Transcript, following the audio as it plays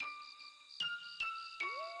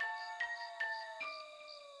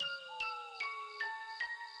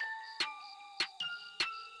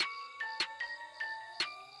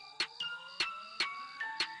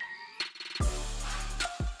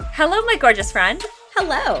Hello, my gorgeous friend.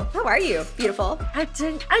 Hello. How are you? Beautiful. I'm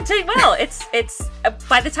doing well. It's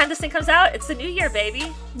by the time this thing comes out, it's the new year, baby.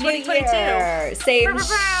 2022. Year. Same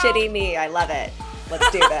shitty me. I love it.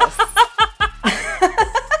 Let's do this.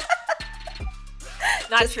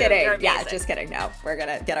 Not just true. kidding. You're amazing. Yeah, just kidding. No, we're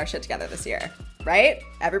gonna get our shit together this year, right?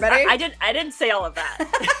 Everybody. I didn't say all of that.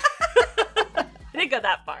 I didn't go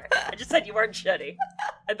that far. I just said you weren't shitty,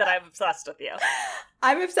 and that I'm obsessed with you.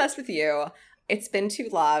 I'm obsessed with you. It's been too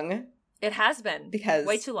long. It has been because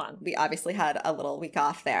way too long. We obviously had a little week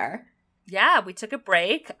off there. Yeah, we took a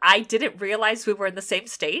break. I didn't realize we were in the same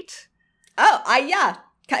state. Oh, yeah.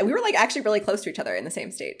 We were like actually really close to each other in the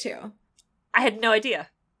same state too. I had no idea.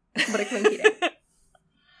 What a coincidence.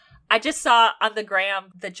 I just saw on the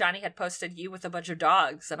gram that Johnny had posted you with a bunch of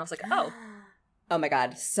dogs, and I was like, oh. Oh my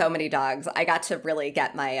God, so many dogs. I got to really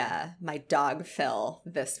get my my dog fill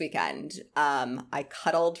this weekend. I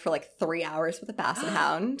cuddled for like 3 hours with a Basset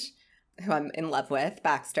Hound, who I'm in love with,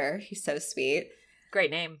 Baxter. He's so sweet.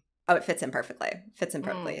 Great name. Oh, it fits in perfectly.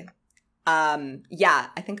 Yeah,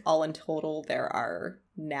 I think all in total there are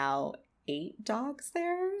now 8 dogs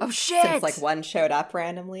there. Oh shit. Since like one showed up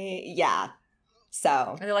randomly. Yeah.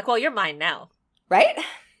 So. And they're like, well, you're mine now. Right?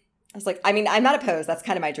 I was like, I mean, I'm not opposed. That's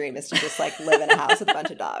kind of my dream, is to just like live in a house with a bunch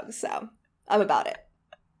of dogs. So I'm about it.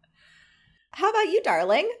 How about you,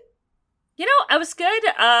 darling? You know, I was good.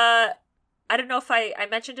 I don't know if I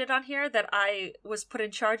mentioned it on here that I was put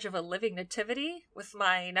in charge of a living nativity with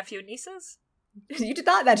my nephew and nieces. You did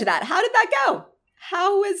not mention that. How did that go?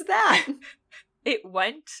 How was that? It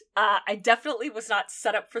went. I definitely was not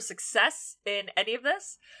set up for success in any of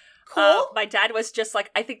this. Cool. My dad was just like,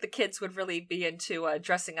 I think the kids would really be into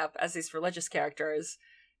dressing up as these religious characters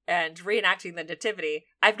and reenacting the nativity.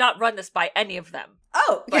 I've not run this by any of them.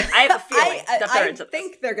 Oh, but I have a feeling that they're into this. I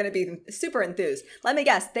think they're going to be super enthused. Let me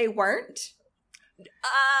guess, they weren't?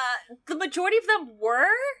 The majority of them were.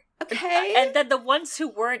 Okay. And then the ones who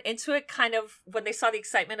weren't into it kind of, when they saw the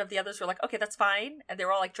excitement of the others, were like, okay, that's fine. And they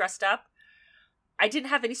were all like dressed up. I didn't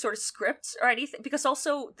have any sort of script or anything, because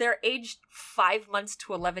also they're aged 5 months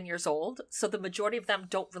to 11 years old. So the majority of them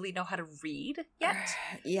don't really know how to read yet.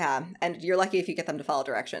 Yeah. And you're lucky if you get them to follow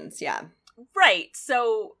directions. Yeah. Right.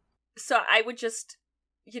 So I would just,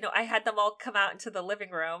 I had them all come out into the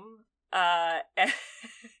living room. And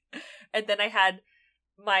then I had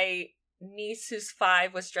my niece, who's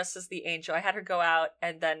 5, was dressed as the angel. I had her go out,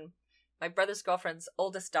 and then my brother's girlfriend's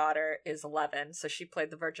oldest daughter is 11, so she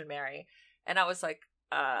played the Virgin Mary. And I was like,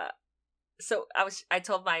 so I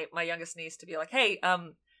told my youngest niece to be like, hey,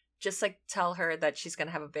 just like tell her that she's gonna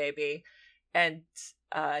have a baby, and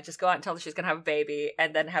just go out and tell her she's gonna have a baby,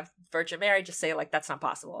 and then have Virgin Mary just say like, that's not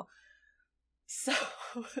possible. So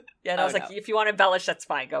yeah, and I was like, if you want to embellish, that's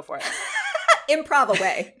fine, go for it. Improv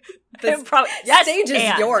away. Improv. Yes, stage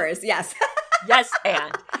is yours. Yes. Yes,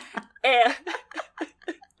 and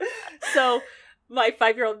so my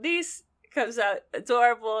 5-year-old niece comes out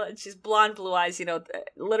adorable, and she's blonde, blue eyes,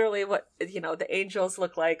 literally what the angels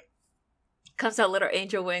look like. Comes out little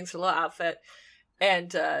angel wings, her little outfit,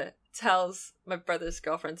 and tells my brother's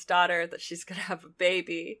girlfriend's daughter that she's gonna have a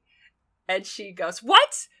baby. And she goes,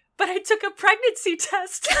 what? But I took a pregnancy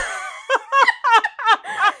test.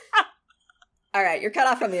 All right, you're cut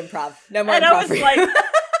off from the improv. No more and improv. I was like,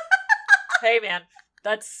 hey man,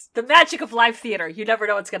 that's the magic of live theater. You never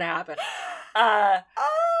know what's gonna happen.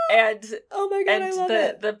 And oh my God, and I love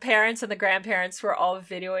it. The parents and the grandparents were all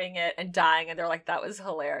videoing it and dying, and they're like, that was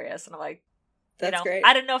hilarious. And I'm like, that's great.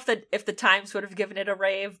 I don't know if the Times would have given it a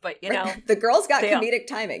rave, but the girls got comedic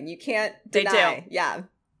timing. You can't deny. They do. Yeah.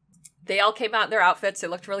 They all came out in their outfits. They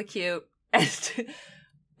looked really cute.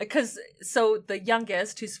 So the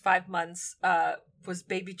youngest, who's 5 months, was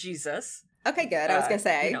baby Jesus. Okay, good. I was gonna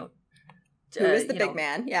say, who is the big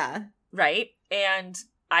man? Yeah, right. And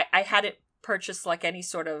I hadn't purchased like any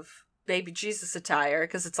sort of baby Jesus attire,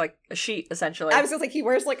 because it's like a sheet essentially. I was just like, he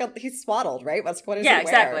wears like he's swaddled, right? What does he wear?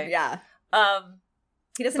 Exactly. Yeah.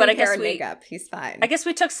 He doesn't need hair and makeup. He's fine. I guess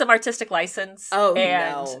we took some artistic license. Oh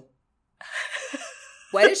no.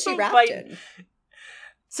 What is she wrapped in?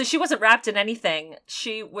 So she wasn't wrapped in anything.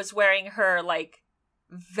 She was wearing her like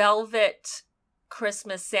velvet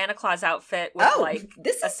Christmas Santa Claus outfit with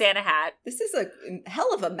a Santa hat. This is a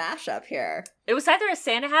hell of a mashup here. It was either a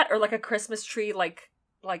Santa hat or like a Christmas tree like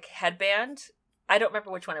headband. I don't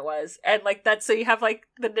remember which one it was. And like that, so you have like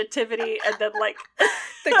the nativity and then like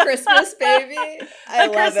the Christmas baby. I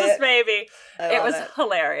love Christmas it. baby. It was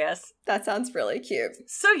hilarious. That sounds really cute.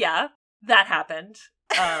 So yeah, that happened.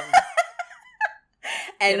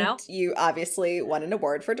 And you obviously won an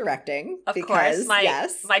award for directing. Of course.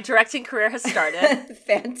 My directing career has started.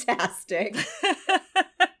 Fantastic.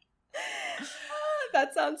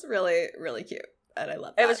 That sounds really, really cute. And I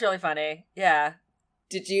love that. It was really funny. Yeah.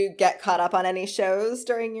 Did you get caught up on any shows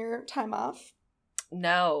during your time off?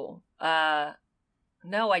 No.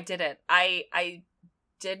 No, I didn't. I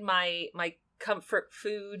did my comfort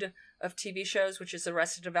food of TV shows, which is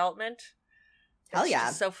Arrested Development. Hell yeah.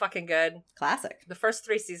 It's so fucking good. Classic. The first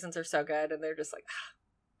 3 seasons are so good, and they're just like,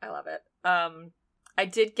 I love it. I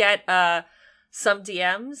did get some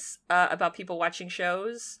DMs about people watching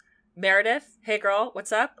shows. Meredith, hey girl,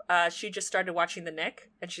 what's up? She just started watching The Nick,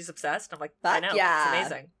 and she's obsessed. I'm like, Fuck I know, yeah. it's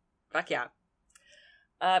amazing. Fuck yeah.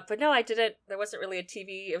 But no, I didn't. There wasn't really a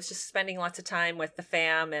TV. It was just spending lots of time with the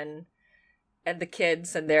fam and the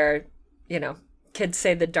kids, and their, kids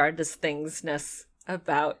say the darndest thingsness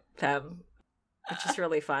about them, which is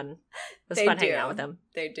really fun. It was fun hanging out with them.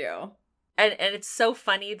 They do. And it's so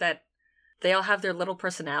funny that they all have their little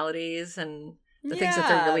personalities and the things that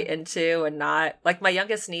they're really into and not. Like, my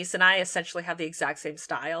youngest niece and I essentially have the exact same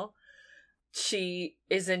style. She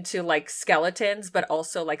is into, like, skeletons, but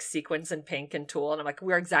also, like, sequins and pink and tulle. And I'm like,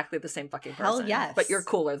 we're exactly the same fucking person. Hell yes. But you're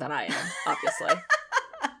cooler than I am, obviously.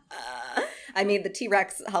 I mean, the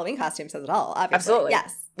T-Rex Halloween costume says it all, obviously. Absolutely.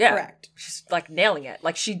 Yes. Yeah. Correct. She's, like, nailing it.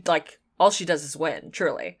 Like, all she does is win,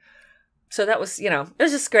 truly. So that was, it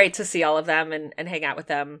was just great to see all of them and hang out with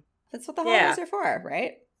them. That's what the holidays are for,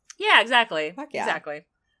 right? Yeah, exactly. Fuck yeah. Exactly.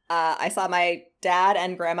 I saw my dad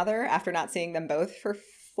and grandmother after not seeing them both for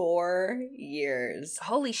 4 years.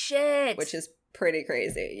 Holy shit. Which is pretty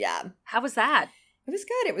crazy, yeah. How was that? It was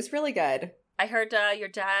good. It was really good. I heard your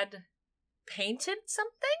dad painted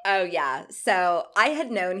something? Oh, yeah. So I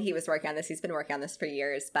had known he was working on this. He's been working on this for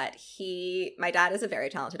years, but my dad is a very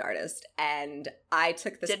talented artist, and I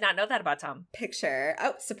took this Did not know that about Tom. picture.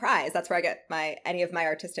 Oh, surprise. That's where I get any of my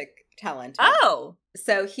artistic talent. Oh!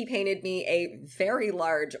 So he painted me a very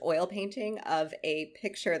large oil painting of a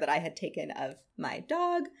picture that I had taken of my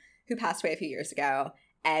dog who passed away a few years ago.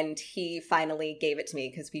 And he finally gave it to me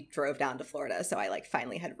because we drove down to Florida. So I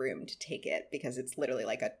finally had room to take it because it's literally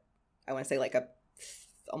almost like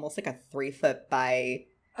a 3 foot by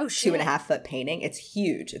 2.5 foot painting. It's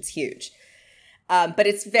huge. It's huge. But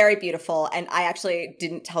it's very beautiful. And I actually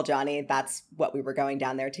didn't tell Johnny that's what we were going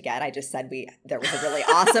down there to get. I just said there was a really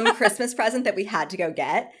awesome Christmas present that we had to go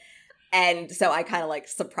get. And so I kind of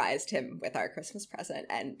surprised him with our Christmas present,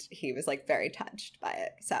 and he was very touched by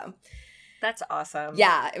it. So that's awesome.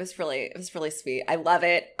 Yeah, it was really sweet. I love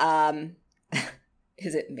it.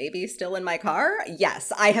 Is it maybe still in my car?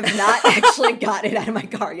 Yes. I have not actually gotten it out of my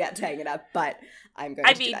car yet to hang it up, but I'm going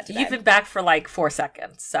to do that today. You've been back for 4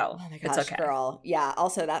 seconds, so oh my gosh, it's okay. Girl. Yeah.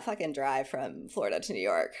 Also, that fucking drive from Florida to New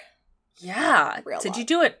York. Yeah. Did you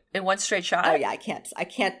do it in one straight shot? Oh yeah, I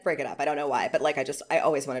can't break it up. I don't know why, but I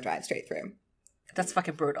always want to drive straight through. That's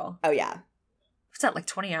fucking brutal. Oh yeah. What's that,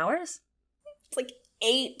 20 hours? It's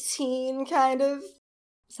 18, kind of.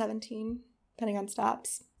 17, depending on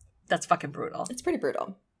stops. That's fucking brutal. It's pretty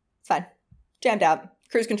brutal. It's fine. Jammed out.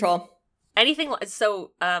 Cruise control. Anything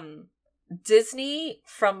so Disney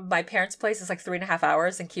from my parents' place is 3.5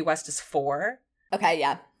 hours and Key West is 4. Okay,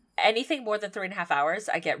 yeah. Anything more than 3.5 hours,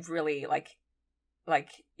 I get really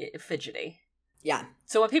fidgety. Yeah.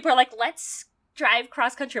 So when people are like, let's drive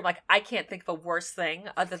cross country, I'm like, I can't think of a worse thing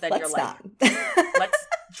other than let's let's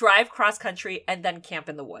drive cross country and then camp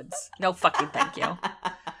in the woods. No fucking thank you.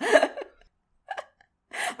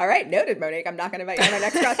 All right, noted, Monique. I'm not going to invite you on our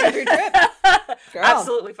next cross country trip. Girl.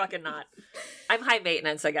 Absolutely fucking not. I'm high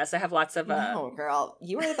maintenance, I guess. I have lots of No, girl.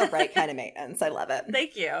 You are the right kind of maintenance. I love it.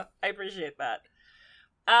 Thank you. I appreciate that.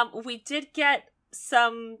 We did get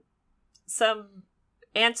some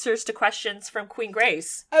answers to questions from Queen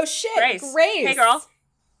Grace. Oh shit, Grace. Hey girl.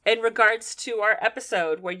 In regards to our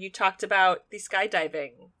episode where you talked about the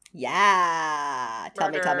skydiving. Yeah. Tell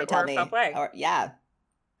me. Foul play. Or, yeah.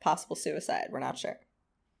 Possible suicide. We're not sure.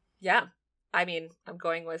 Yeah. I mean, I'm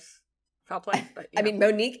going with foul play, but I mean,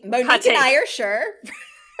 Monique and I are sure.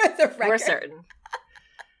 We're certain.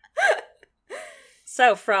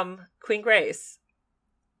 So from Queen Grace,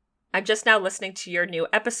 I'm just now listening to your new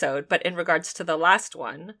episode, but in regards to the last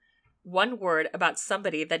one word about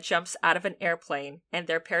somebody that jumps out of an airplane and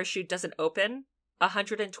their parachute doesn't open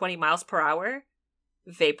 120 miles per hour,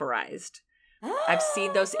 vaporized. I've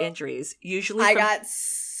seen those injuries. Usually I got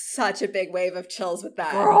such a big wave of chills with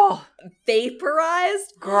that. Girl.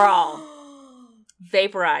 Vaporized? Girl.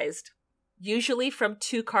 Vaporized. Usually from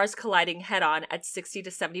 2 cars colliding head-on at 60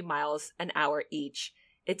 to 70 miles an hour each.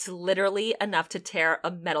 It's literally enough to tear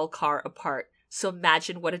a metal car apart. So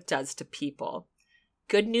imagine what it does to people.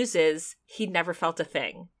 Good news is, he never felt a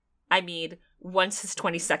thing. I mean, once his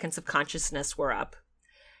 20 seconds of consciousness were up.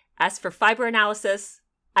 As for fiber analysis,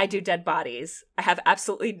 I do dead bodies. I have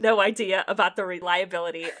absolutely no idea about the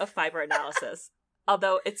reliability of fiber analysis.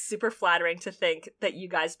 Although it's super flattering to think that you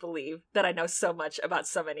guys believe that I know so much about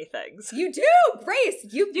so many things. You do, Grace.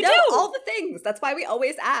 You know do. all the things. That's why we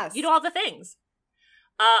always ask. You know all the things.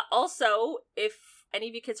 Also, if any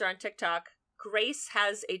of you kids are on TikTok, Grace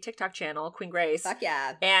has a TikTok channel, Queen Grace. Fuck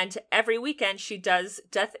yeah. And every weekend she does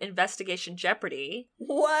Death Investigation Jeopardy.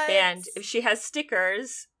 What? And if she has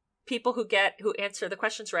stickers, people who answer the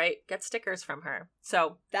questions right get stickers from her.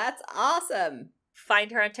 So that's awesome.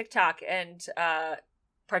 Find her on TikTok and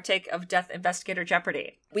partake of Death Investigator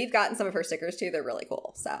Jeopardy. We've gotten some of her stickers too. They're really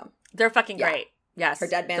cool. So they're fucking great. Yes. Her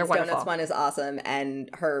Dead Man's Donuts one is awesome.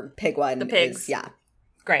 And her pig one is,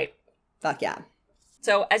 great. Fuck yeah.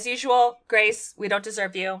 So as usual, Grace, we don't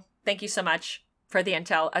deserve you. Thank you so much for the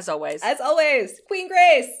intel, as always. As always, Queen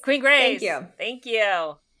Grace. Queen Grace. Thank you. Thank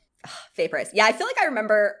you. Faye Price. Yeah, I feel like I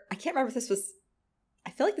remember, I can't remember if this was,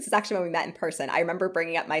 I feel like this is actually when we met in person. I remember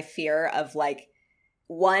bringing up my fear of like,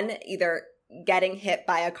 one, either getting hit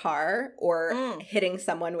by a car or hitting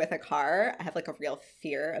someone with a car. I have like a real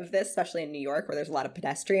fear of this, especially in New York where there's a lot of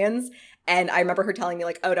pedestrians. And I remember her telling me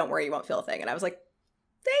like, oh, don't worry, you won't feel a thing. And I was like,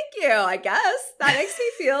 thank you, I guess. That makes me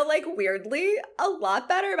feel like weirdly a lot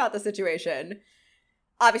better about the situation.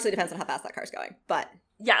 Obviously depends on how fast that car's going, but.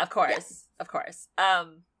 Yeah, of course. Yes. Of course.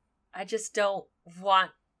 I just don't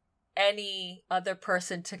want any other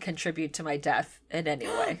person to contribute to my death in any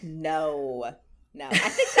way. No. I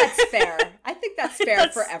think that's fair. I think that's fair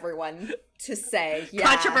for everyone to say. Yeah.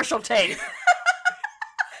 Controversial take.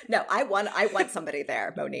 No, I want somebody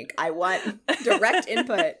there, Monique. I want direct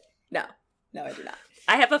input. No, I do not.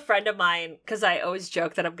 I have a friend of mine, because I always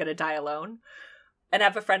joke that I'm going to die alone. And I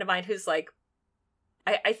have a friend of mine who's like,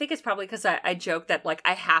 I think it's probably because I joke that like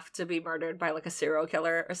I have to be murdered by like a serial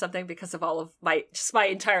killer or something because of all of my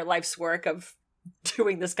entire life's work of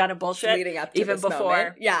doing this kind of bullshit. Leading up to even this before.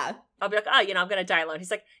 Moment. Yeah. I'll be like, oh, I'm going to die alone. He's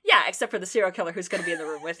like, yeah, except for the serial killer who's going to be in the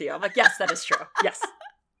room with you. I'm like, yes, that is true. Yes.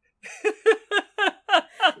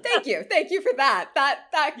 Thank you for that.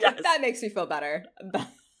 Yes. That makes me feel better. That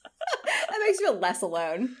makes me feel less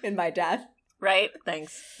alone in my death. Right?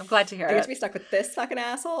 Thanks. I'm glad to hear I it. guess we stuck with this fucking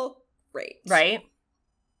asshole. Great. Right?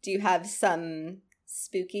 Do you have some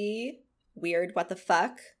spooky, weird, what the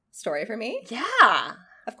fuck story for me? Yeah.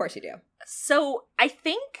 Of course you do. So I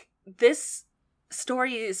think this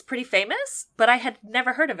story is pretty famous, but I had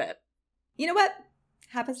never heard of it. You know what?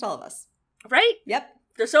 Happens to all of us. Right? Yep.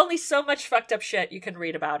 There's only so much fucked up shit you can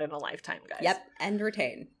read about in a lifetime, guys. Yep. And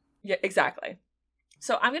retain. Yeah, exactly.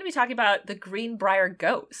 So I'm going to be talking about the Greenbrier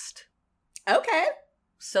Ghost. Okay.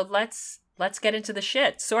 So let's get into the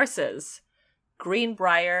shit. Sources: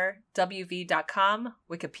 GreenbrierWV.com,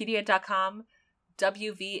 Wikipedia.com,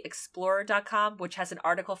 WVExplorer.com, which has an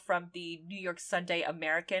article from the New York Sunday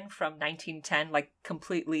American from 1910, like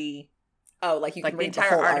completely. Oh, like you can read the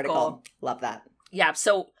entire whole article. article. Love that. Yeah,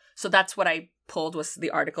 so that's what I pulled was the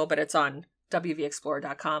article, but it's on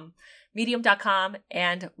WVExplorer.com, Medium.com,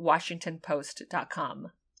 and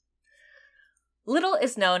WashingtonPost.com. Little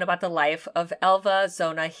is known about the life of Elva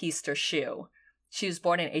Zona Heister Shue. She was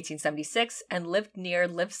born in 1876 and lived near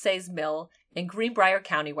Livesey's Mill in Greenbrier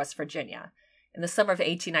County, West Virginia. In the summer of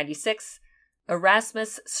 1896,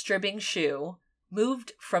 Erasmus Stribbing Shue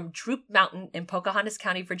moved from Droop Mountain in Pocahontas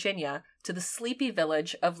County, Virginia, to the sleepy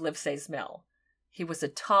village of Livesey's Mill. He was a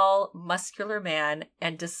tall, muscular man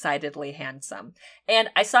and decidedly handsome. And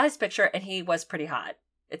I saw his picture and he was pretty hot.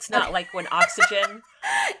 It's not like when Oxygen...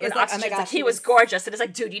 It's when like, Oxygen's oh my gosh, like, he was gorgeous. And it's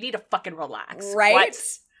like, dude, you need to fucking relax. Right? What?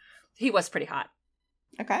 He was pretty hot.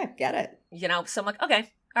 Okay, get it. So I'm like,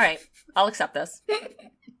 okay, all right, I'll accept this.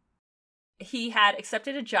 He had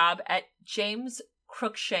accepted a job at James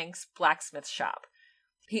Cruikshank's blacksmith shop.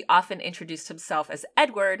 He often introduced himself as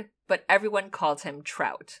Edward, but everyone called him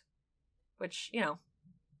Trout. Which,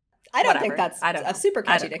 I don't think that's a super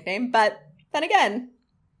catchy nickname, but then again,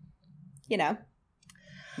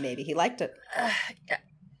 maybe he liked it.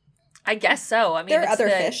 I guess so. I mean, there are it's other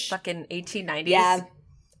the fish. Fucking 1890s. Yeah.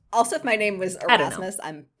 Also, if my name was Erasmus,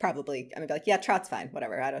 I'm gonna be like, yeah, Trout's fine,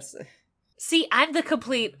 whatever. I don't. See, I'm the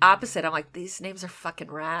complete opposite. I'm like, these names are fucking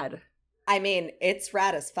rad. I mean, it's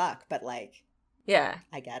rad as fuck, but like, yeah,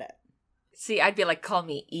 I get it. See, I'd be like, call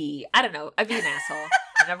me E. I don't know. I'd be an asshole.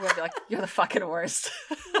 And everyone would be like, you're the fucking worst.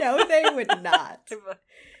 No, they would not.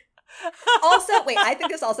 Also, wait, I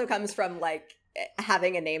think this also comes from like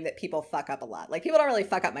having a name that people fuck up a lot. Like people don't really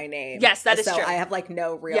fuck up my name. Yes, that is true. So I have like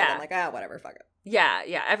no real, I'm like, whatever, fuck it. Yeah,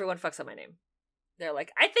 everyone fucks up my name. They're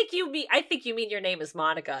like, I think you mean your name is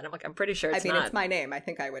Monica. And I'm like, I'm pretty sure it's not. It's my name. I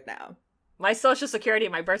think I would know. My social security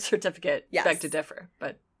and my birth certificate yes. beg to differ,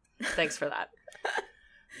 but thanks for that.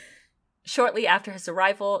 Shortly after his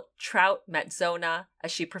arrival, Trout met Zona,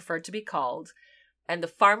 as she preferred to be called, and the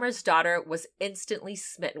farmer's daughter was instantly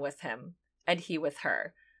smitten with him, and he with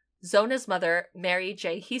her. Zona's mother, Mary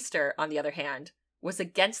J. Heister, on the other hand, was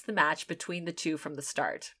against the match between the two from the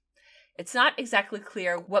start. It's not exactly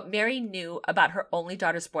clear what Mary knew about her only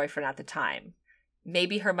daughter's boyfriend at the time.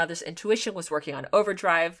 Maybe her mother's intuition was working on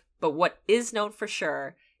overdrive, but what is known for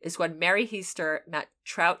sure is when Mary Heister met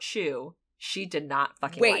Trout Shue, she did not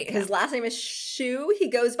fucking like him. Wait, his last name is Shue? He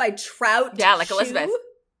goes by Trout Yeah, like Shue? Elizabeth.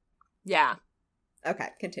 Yeah. Okay,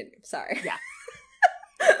 continue. Sorry. Yeah.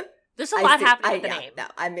 There's a lot happening with the name. No,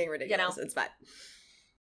 I'm being ridiculous. You know? It's fine.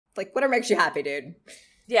 Like, whatever makes you happy, dude.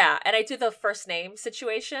 Yeah, and I do the first name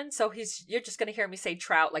situation, so you're just gonna hear me say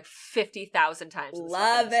Trout like 50,000 times.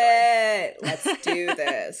 Love it. Let's do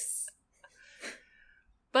this.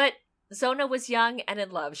 But Zona was young and in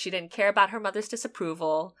love. She didn't care about her mother's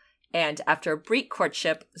disapproval, and after a brief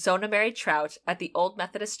courtship, Zona married Trout at the Old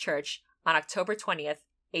Methodist Church on October 20th,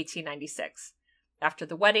 1896. After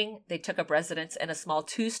the wedding, they took up residence in a small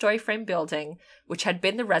 2-story frame building, which had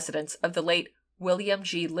been the residence of the late William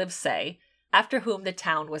G. Livesey, after whom the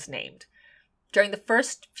town was named. During the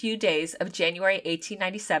first few days of January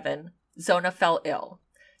 1897, Zona fell ill.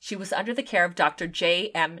 She was under the care of Dr.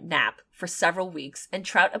 J. M. Knapp for several weeks, and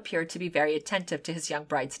Trout appeared to be very attentive to his young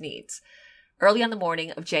bride's needs. Early on the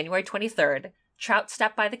morning of January 23rd, Trout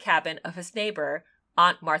stopped by the cabin of his neighbor,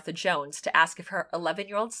 Aunt Martha Jones, to ask if her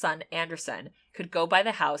 11-year-old son, Anderson, could go by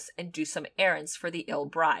the house and do some errands for the ill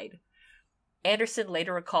bride. Anderson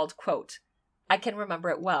later recalled, quote, "I can remember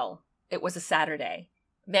it well. It was a Saturday.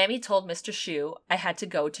 Mammy told Mr. Shue I had to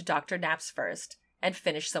go to Dr. Knapp's first and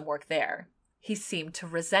finish some work there. He seemed to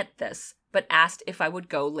resent this, but asked if I would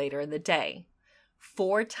go later in the day.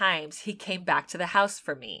 4 times he came back to the house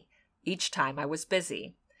for me. Each time I was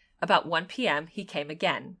busy. About 1 p.m. he came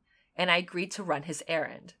again, and I agreed to run his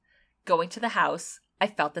errand. Going to the house, I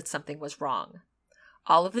felt that something was wrong.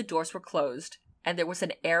 All of the doors were closed, and there was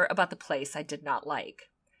an air about the place I did not like.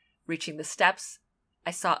 Reaching the steps, I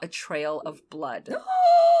saw a trail of blood."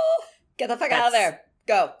 Get the fuck out of there.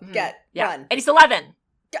 Go. Run. And he's 11.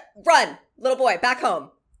 Run. Little boy, back home.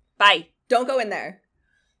 Bye. Don't go in there.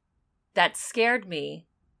 That scared me,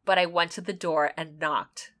 but I went to the door and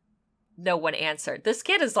knocked. No one answered. This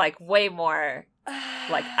kid is like way more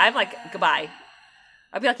like, I'm like, goodbye.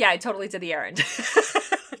 I'd be like, yeah, I totally did the errand.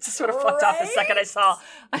 Just sort of fucked off the second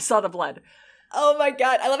I saw the blood. Oh my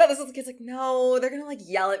God. I love how this little kid's like, no, they're going to like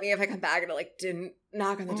yell at me if I come back and I like didn't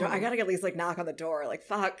knock on the door. I got to at least like knock on the door. Like,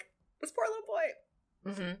 fuck. This poor little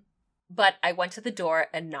boy. Mm-hmm. But I went to the door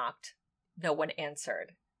and knocked. No one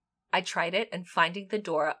answered. I tried it and finding the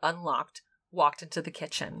door unlocked, walked into the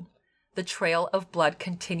kitchen. The trail of blood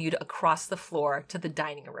continued across the floor to the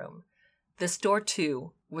dining room. This door,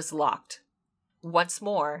 too, was locked. Once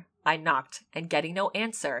more, I knocked, and getting no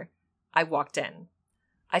answer, I walked in.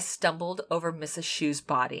 I stumbled over Mrs. Shue's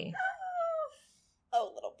body.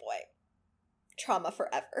 Oh, little boy. Trauma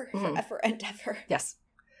forever. Mm-hmm. Forever and ever. Yes.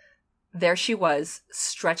 There she was,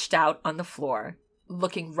 stretched out on the floor,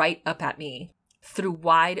 looking right up at me, through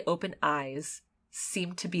wide open eyes,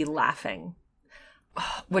 seemed to be laughing.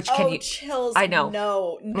 Which can you... chills. I know.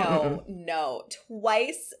 No.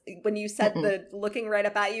 Twice when you said the looking right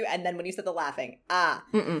up at you and then when you said the laughing.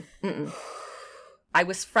 I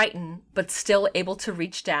was frightened, but still able to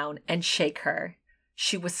reach down and shake her.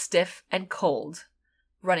 She was stiff and cold.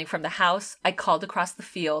 Running from the house, I called across the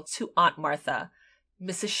field to Aunt Martha.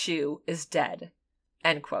 "Mrs. Shue is dead."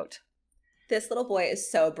 End quote. This little boy is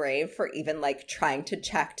so brave for even like trying to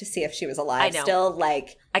check to see if she was alive. I know. Still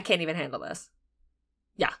like... I can't even handle this.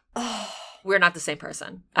 Yeah. We're not the same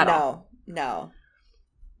person at all. No.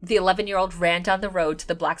 The 11-year-old ran down the road to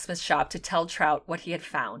the blacksmith shop to tell Trout what he had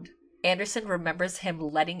found. Anderson remembers him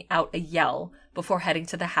letting out a yell before heading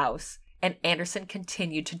to the house, and Anderson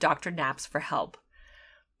continued to Dr. Knapp's for help.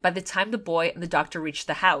 By the time the boy and the doctor reached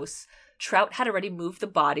the house, Trout had already moved the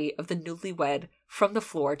body of the newlywed from the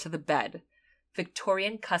floor to the bed.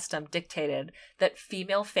 Victorian custom dictated that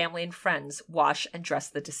female family and friends wash and dress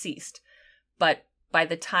the deceased. But by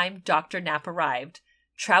the time Dr. Knapp arrived,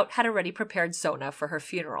 Trout had already prepared Zona for her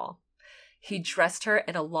funeral. He dressed her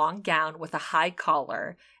in a long gown with a high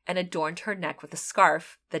collar and adorned her neck with a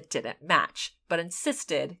scarf that didn't match, but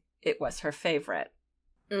insisted it was her favorite.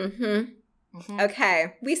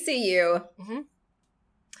 Okay, we see you.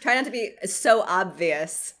 Try not to be so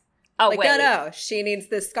obvious. Oh, like, wait. No, she needs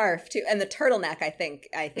this scarf too. And the turtleneck, I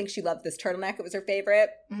think she loved this turtleneck. It was her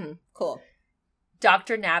favorite. Cool.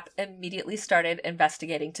 Dr. Knapp immediately started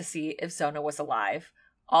investigating to see if Zona was alive.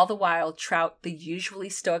 All the while, Trout, the usually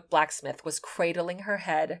stoic blacksmith, was cradling her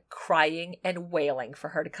head, crying and wailing for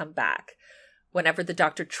her to come back. Whenever the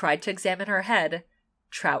doctor tried to examine her head,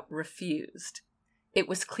 Trout refused. It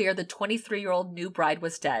was clear the 23-year-old new bride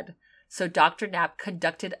was dead, so Dr. Knapp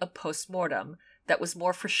conducted a post-mortem that was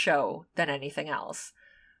more for show than anything else.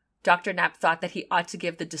 Dr. Knapp thought that he ought to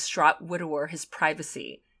give the distraught widower his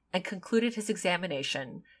privacy and concluded his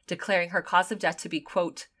examination, declaring her cause of death to be,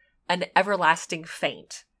 quote, an everlasting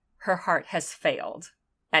faint. Her heart has failed,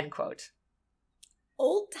 end quote.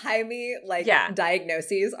 Old-timey,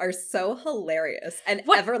 diagnoses are so hilarious. An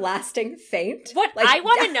everlasting faint? What I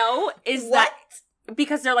want to know is that,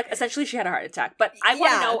 because they're like, essentially she had a heart attack, but I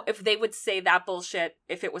want to know if they would say that bullshit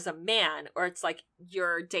if it was a man, or it's like,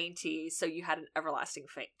 you're dainty, so you had an everlasting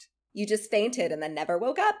faint. You just fainted and then never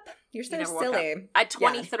woke up. You're so silly. At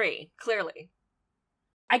 23, clearly.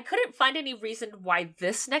 I couldn't find any reason why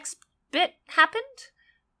this next bit happened,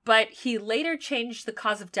 but he later changed the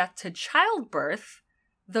cause of death to childbirth,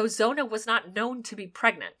 though Zona was not known to be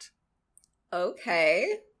pregnant.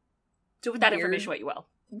 Okay. Do with that information what you will.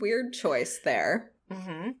 Weird choice there.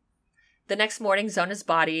 Mm-hmm. The next morning, Zona's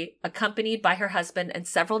body, accompanied by her husband and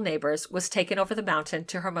several neighbors, was taken over the mountain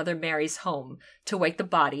to her mother Mary's home to wake the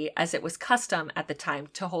body, as it was custom at the time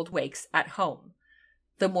to hold wakes at home.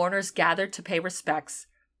 The mourners gathered to pay respects,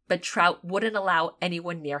 but Trout wouldn't allow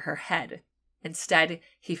anyone near her head. Instead,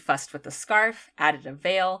 he fussed with the scarf, added a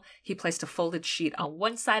veil, he placed a folded sheet on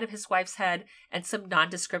one side of his wife's head and some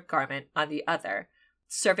nondescript garment on the other,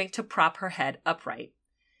 serving to prop her head upright.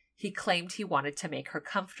 He claimed he wanted to make her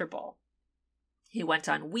comfortable. He went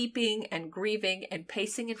on weeping and grieving and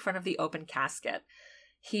pacing in front of the open casket.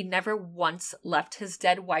 He never once left his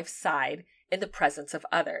dead wife's side in the presence of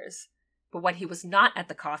others. But when he was not at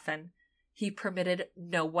the coffin, he permitted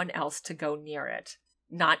no one else to go near it,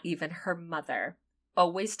 not even her mother,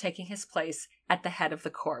 always taking his place at the head of the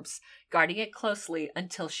corpse, guarding it closely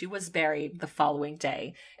until she was buried the following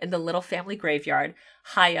day in the little family graveyard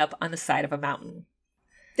high up on the side of a mountain.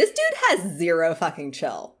 This dude has zero fucking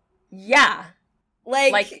chill. Yeah.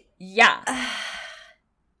 Yeah.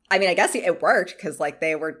 I mean, I guess it worked because,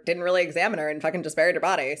 they didn't really examine her and fucking just buried her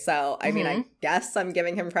body. So, I mean, I guess I'm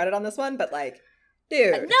giving him credit on this one, but,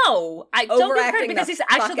 dude. No, I don't give credit because he's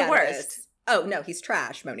actually the worst. Oh, no, he's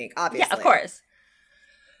trash, Monique, obviously. Yeah, of course.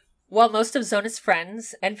 While most of Zona's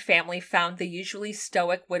friends and family found the usually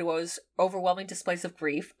stoic widow's overwhelming displays of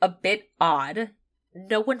grief a bit odd,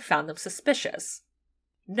 no one found them suspicious.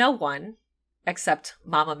 No one, except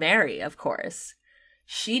Mama Mary, of course.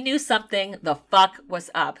 She knew something the fuck was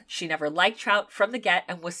up. She never liked Trout from the get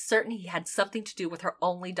and was certain he had something to do with her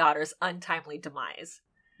only daughter's untimely demise.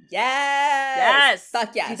 Yes!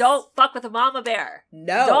 Fuck yes. You don't fuck with a mama bear.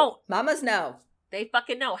 No. You don't. Mamas know. They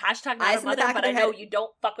fucking know. Hashtag not a mother, but I know you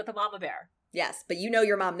don't fuck with a mama bear. Yes, but you know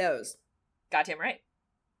your mom knows. Goddamn right.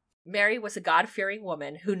 Mary was a God-fearing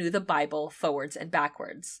woman who knew the Bible forwards and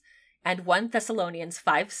backwards, and 1 Thessalonians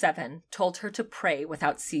 5:7 told her to pray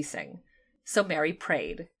without ceasing. So Mary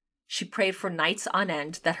prayed. She prayed for nights on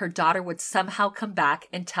end that her daughter would somehow come back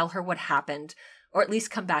and tell her what happened, or at least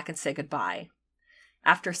come back and say goodbye.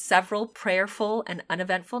 After several prayerful and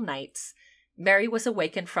uneventful nights, Mary was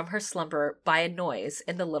awakened from her slumber by a noise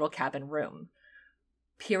in the little cabin room.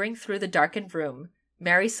 Peering through the darkened room,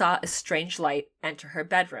 Mary saw a strange light enter her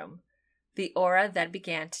bedroom. The aura then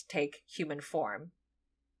began to take human form.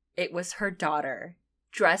 It was her daughter,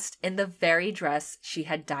 dressed in the very dress she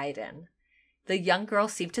had died in. The young girl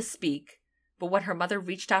seemed to speak, but when her mother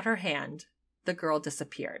reached out her hand, the girl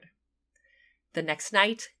disappeared. The next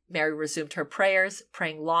night, Mary resumed her prayers,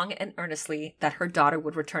 praying long and earnestly that her daughter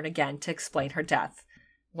would return again to explain her death.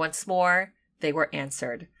 Once more, they were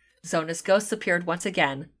answered. Zona's ghost appeared once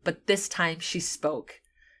again, but this time she spoke.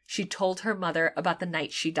 She told her mother about the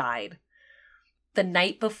night she died. The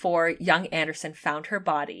night before young Anderson found her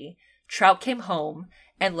body, Trout came home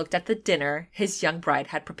and looked at the dinner his young bride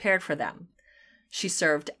had prepared for them. She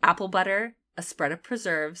served apple butter, a spread of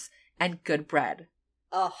preserves, and good bread.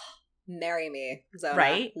 Ugh. Marry me, Zona.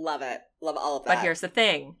 Right? Love it. Love all of that. But here's the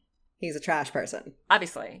thing. He's a trash person.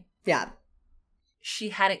 Obviously. Yeah. She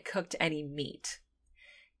hadn't cooked any meat.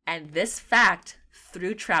 And this fact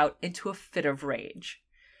threw Trout into a fit of rage.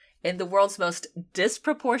 In the world's most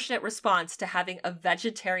disproportionate response to having a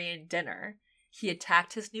vegetarian dinner, he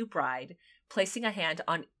attacked his new bride, placing a hand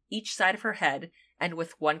on each side of her head, and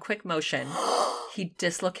with one quick motion, he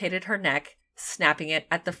dislocated her neck, snapping it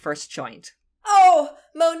at the first joint. Oh,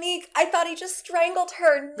 Monique, I thought he just strangled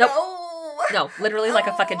her. No. Nope. No, literally like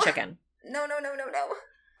a fucking chicken. No.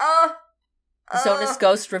 Zona's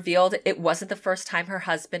ghost revealed it wasn't the first time her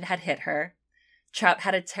husband had hit her. Trout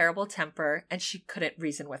had a terrible temper, and she couldn't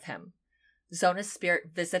reason with him. Zona's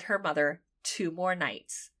spirit visited her mother 2 more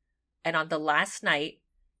nights, and on the last night,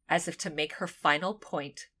 as if to make her final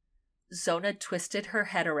point, Zona twisted her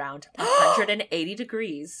head around 180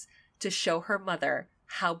 degrees to show her mother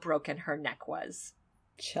how broken her neck was.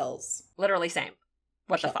 Chills. Literally same.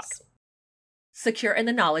 What Chills. the fuck? Secure in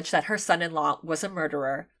the knowledge that her son-in-law was a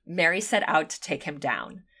murderer, Mary set out to take him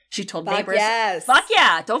down. She told neighbors, yes. Fuck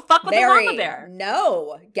yeah, don't fuck with Mary, the mama bear.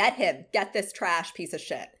 No, get him. Get this trash piece of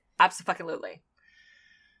shit. Absolutely.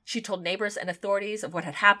 She told neighbors and authorities of what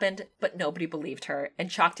had happened, but nobody believed her and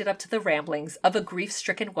chalked it up to the ramblings of a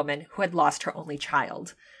grief-stricken woman who had lost her only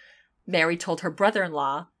child. Mary told her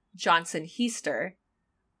brother-in-law, Johnson Heaster,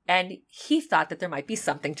 and he thought that there might be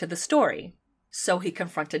something to the story. So he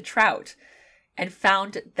confronted Trout and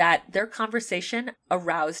found that their conversation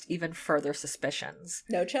aroused even further suspicions.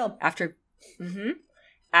 No chill. After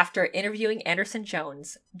interviewing Anderson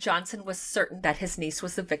Jones, Johnson was certain that his niece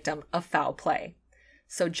was the victim of foul play.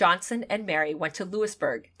 So Johnson and Mary went to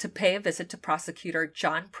Lewisburg to pay a visit to prosecutor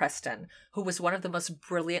John Preston, who was one of the most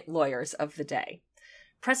brilliant lawyers of the day.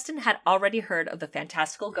 Preston had already heard of the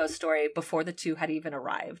fantastical ghost story before the two had even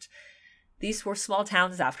arrived. These were small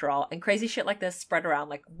towns after all, and crazy shit like this spread around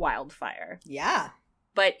like wildfire. Yeah.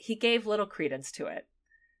 But he gave little credence to it.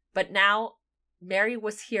 But now, Mary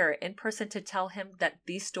was here in person to tell him that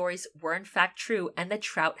these stories were in fact true and that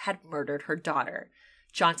Trout had murdered her daughter.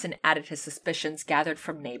 Johnson added his suspicions gathered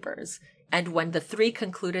from neighbors, and when the 3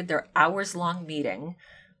 concluded their hours-long meeting,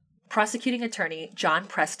 prosecuting attorney John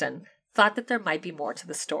Preston thought that there might be more to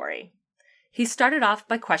the story. He started off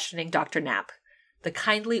by questioning Dr. Knapp. The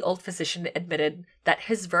kindly old physician admitted that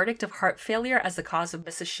his verdict of heart failure as the cause of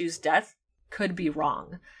Mrs. Shue's death could be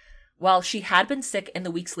wrong. While she had been sick in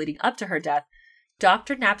the weeks leading up to her death,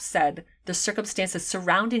 Dr. Knapp said the circumstances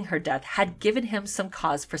surrounding her death had given him some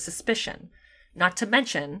cause for suspicion. Not to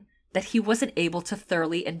mention that he wasn't able to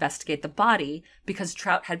thoroughly investigate the body because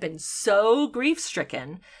Trout had been so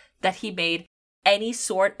grief-stricken that he made any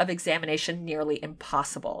sort of examination nearly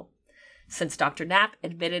impossible. Since Dr. Knapp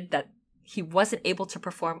admitted that he wasn't able to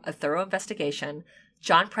perform a thorough investigation,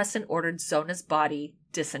 John Preston ordered Zona's body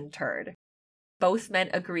disinterred. Both men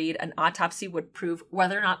agreed an autopsy would prove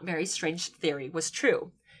whether or not Mary's strange theory was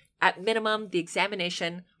true. At minimum, the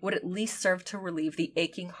examination would at least serve to relieve the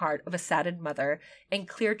aching heart of a saddened mother and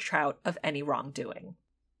clear Trout of any wrongdoing.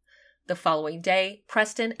 The following day,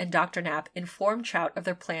 Preston and Dr. Knapp informed Trout of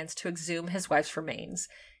their plans to exhume his wife's remains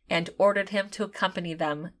and ordered him to accompany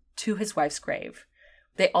them to his wife's grave.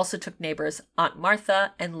 They also took neighbors Aunt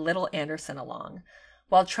Martha and little Anderson along.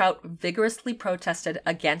 While Trout vigorously protested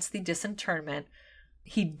against the disinterment,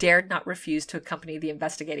 he dared not refuse to accompany the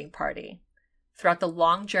investigating party. Throughout the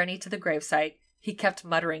long journey to the gravesite, he kept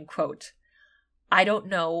muttering, quote, "I don't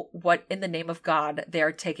know what in the name of God they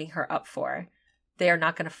are taking her up for. They are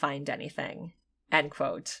not going to find anything." End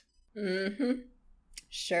quote. Mm-hmm.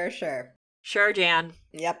 Sure. Sure, Jan.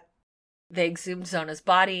 Yep. They exhumed Zona's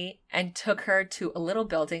body and took her to a little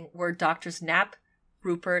building where Doctors Knapp,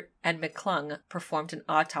 Rupert, and McClung performed an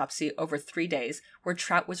autopsy over 3 days, where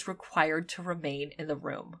Trout was required to remain in the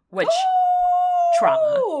room. Which,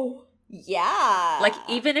 trauma. Yeah. Like,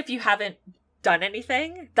 even if you haven't done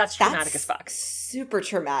anything, that's traumatic as fuck. Super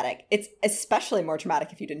traumatic. It's especially more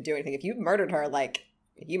traumatic if you didn't do anything. If you murdered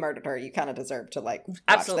her, you kind of deserve to, watch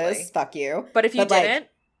Absolutely. this. Fuck you. But if you didn't,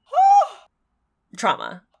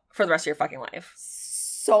 trauma for the rest of your fucking life.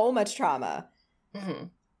 So much trauma. Mm-hmm.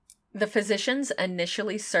 The physicians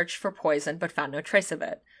initially searched for poison but found no trace of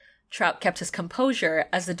it. Trout kept his composure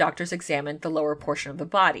as the doctors examined the lower portion of the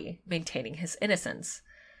body, maintaining his innocence.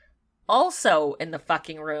 Also in the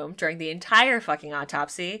fucking room during the entire fucking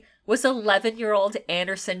autopsy was 11-year-old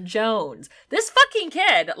Anderson Jones. This fucking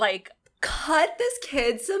kid, cut this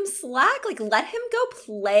kid some slack. Let him go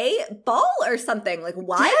play ball or something.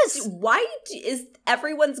 Why is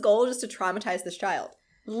everyone's goal just to traumatize this child?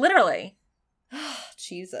 Literally.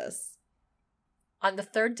 Jesus. On the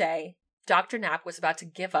 3rd day, Dr. Knapp was about to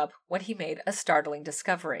give up when he made a startling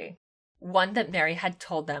discovery. One that Mary had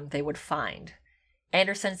told them they would find.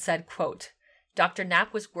 Anderson said, quote, "Dr.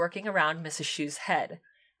 Knapp was working around Mrs. Shue's head.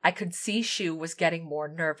 I could see Shue was getting more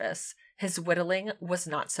nervous. His whittling was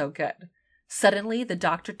not so good. Suddenly, the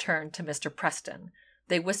doctor turned to Mr. Preston.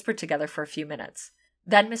 They whispered together for a few minutes.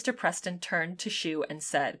 Then Mr. Preston turned to Shue and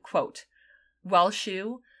said, quote, 'Well,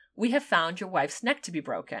 Shue, we have found your wife's neck to be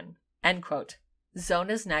broken.' End quote.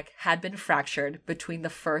 Zona's neck had been fractured between the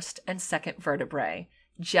first and second vertebrae,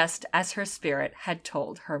 just as her spirit had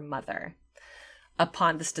told her mother.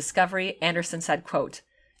 Upon this discovery, Anderson said, quote,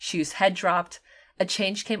 'Shue's head dropped. A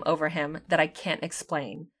change came over him that I can't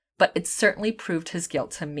explain, but it certainly proved his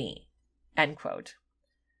guilt to me. End quote.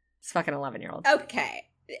 It's fucking 11-year-old. Okay.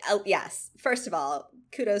 Yes. First of all,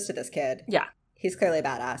 kudos to this kid. Yeah. He's clearly a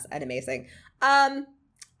badass and amazing. I'm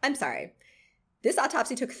sorry. This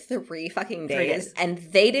autopsy took 3 fucking days, 3 days. And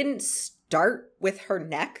they didn't start with her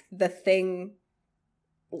neck. The thing,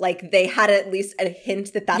 like, they had at least a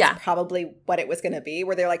hint that that's probably what it was going to be,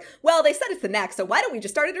 where they're like, well, they said it's the neck, so why don't we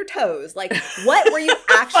just start at her toes? Like, what were you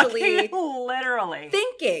actually literally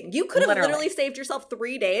thinking? You could have literally saved yourself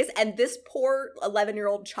 3 days, and this poor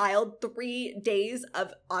 11-year-old child, 3 days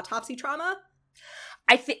of autopsy trauma?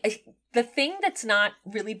 I think the thing that's not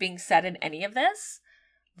really being said in any of this,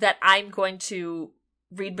 that I'm going to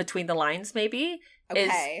read between the lines maybe, is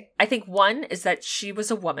I think one is that she was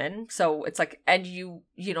a woman, so it's like, and you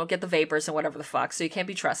know, get the vapors and whatever the fuck, so you can't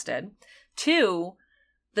be trusted. 2,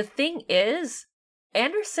 the thing is,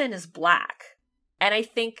 Anderson is black. And I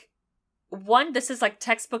think, 1, this is like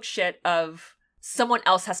textbook shit of someone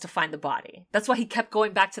else has to find the body. That's why he kept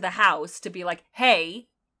going back to the house to be like, hey,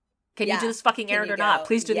 can you do this fucking errand or not?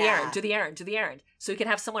 Please do the errand, do the errand, do the errand. So you can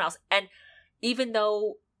have someone else. And even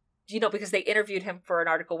though, you know, because they interviewed him for an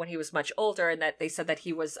article when he was much older, and that they said that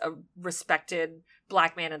he was a respected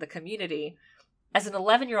black man in the community, as an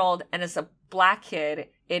 11-year-old and as a black kid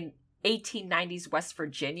in 1890s West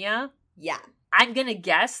Virginia, I'm going to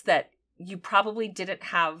guess that you probably didn't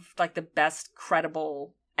have like the best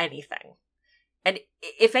credible anything. And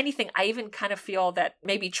if anything, I even kind of feel that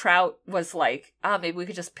maybe Trout was like, maybe we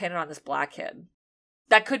could just pin it on this black kid.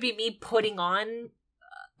 That could be me putting on,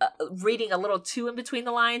 reading a little too in between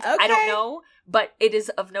the lines. Okay. I don't know, but it is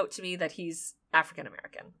of note to me that he's African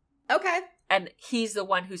American. Okay. And he's the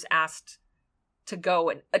one who's asked to go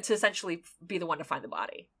and to essentially be the one to find the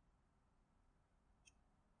body.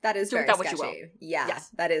 That is very sketchy. Yeah, yes.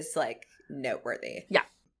 That is like noteworthy. Yeah.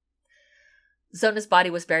 Zona's body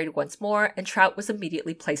was buried once more, and Trout was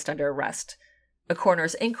immediately placed under arrest. A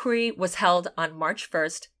coroner's inquiry was held on March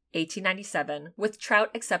 1st, 1897, with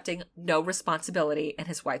Trout accepting no responsibility in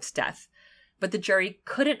his wife's death. But the jury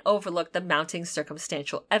couldn't overlook the mounting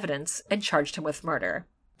circumstantial evidence and charged him with murder.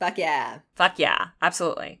 Fuck yeah. Fuck yeah,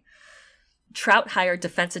 absolutely. Trout hired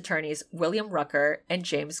defense attorneys William Rucker and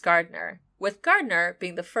James Gardner, with Gardner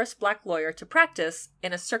being the first black lawyer to practice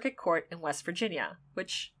in a circuit court in West Virginia,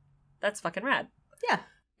 which... that's fucking rad. Yeah.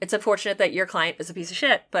 It's unfortunate that your client is a piece of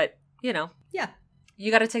shit, but, you know. Yeah.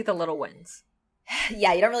 You got to take the little wins.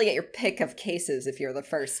 Yeah, you don't really get your pick of cases if you're the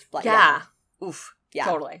first. Yeah. Oof. Yeah.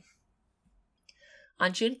 Totally.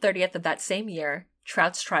 On June 30th of that same year,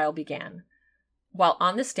 Trout's trial began. While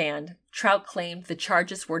on the stand, Trout claimed the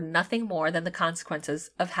charges were nothing more than the consequences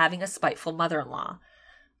of having a spiteful mother-in-law.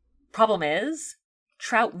 Problem is,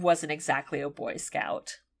 Trout wasn't exactly a Boy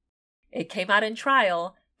Scout. It came out in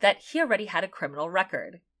trial that he already had a criminal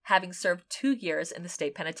record, having served 2 years in the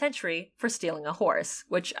state penitentiary for stealing a horse,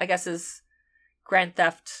 which I guess is grand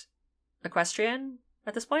theft equestrian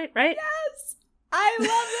at this point, right? Yes! I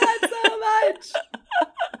love that so much!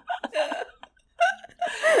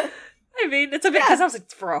 I mean, it's a bit, because I was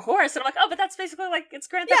like, for a horse, and I'm like, oh, but that's basically like, it's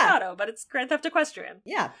Grand Theft Auto, but it's Grand Theft Equestrian.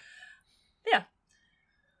 Yeah. Yeah.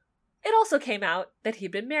 It also came out that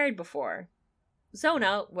he'd been married before.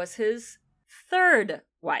 Zona was his 3rd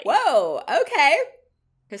wife. Whoa, okay.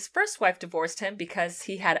 His first wife divorced him because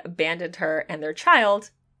he had abandoned her and their child,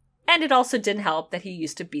 and it also didn't help that he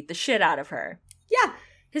used to beat the shit out of her. Yeah.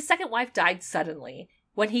 His second wife died suddenly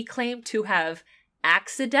when he claimed to have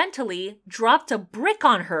accidentally dropped a brick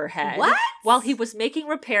on her head while he was making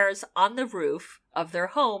repairs on the roof of their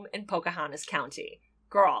home in Pocahontas County.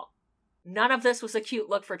 Girl, none of this was a cute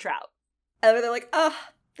look for Trout. And they're like, oh,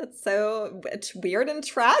 that's so weird and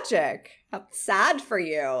tragic. How sad for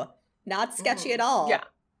you. Not sketchy at all. Yeah.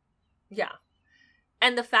 Yeah.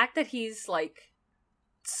 And the fact that he's like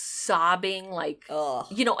sobbing, like,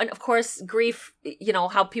 you know, and of course grief, you know,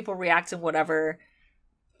 how people react and whatever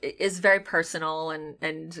is very personal, and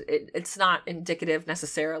it's not indicative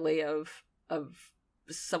necessarily of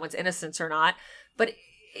someone's innocence or not, but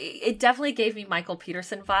it definitely gave me Michael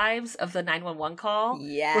Peterson vibes of the 911 call.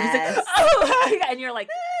 Yes. Where he's like, oh, and you're like,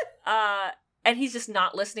 and he's just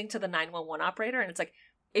not listening to the 911 operator, and it's like,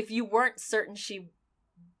 if you weren't certain she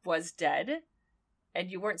was dead and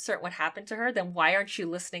you weren't certain what happened to her, then why aren't you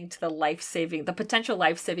listening to the potential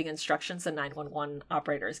life-saving instructions the 911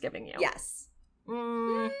 operator is giving you? Yes.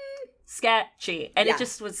 Sketchy. And it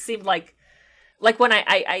just seemed like when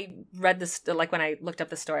I read this, like when I looked up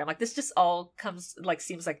the story, I'm like, this just all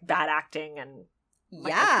seems like bad acting and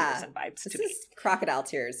Michael Peterson vibes to me. This is crocodile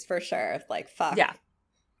tears for sure. Like, fuck. Yeah.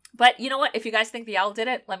 But you know what? If you guys think the owl did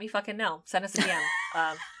it, let me fucking know. Send us a DM.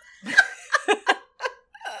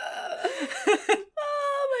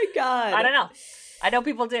 Oh my god. I don't know. I know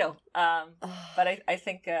people do. But I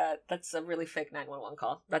think that's a really fake 911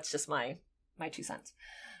 call. That's just my 2 cents.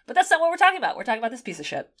 But that's not what we're talking about. We're talking about this piece of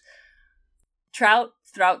shit. Trout,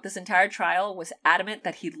 throughout this entire trial, was adamant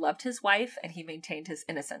that he loved his wife and he maintained his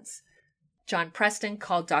innocence. John Preston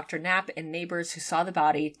called Dr. Knapp and neighbors who saw the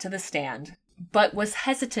body to the stand, but was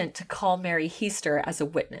hesitant to call Mary Heister as a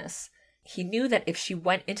witness. He knew that if she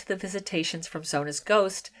went into the visitations from Zona's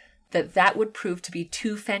ghost, that would prove to be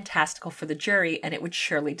too fantastical for the jury and it would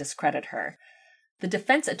surely discredit her. The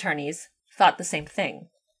defense attorneys thought the same thing,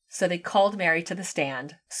 so they called Mary to the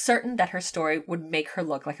stand, certain that her story would make her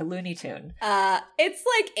look like a Looney Tune. It's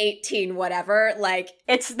like 18 whatever, like...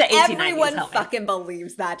 It's the 1890s, everyone fucking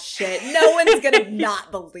believes that shit. No one's gonna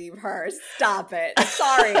not believe her. Stop it.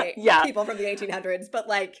 Sorry, yeah. People from the 1800s, but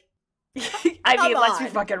like... I mean, let's be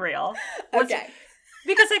fucking real. Okay.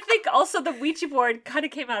 Because I think also the Ouija board kind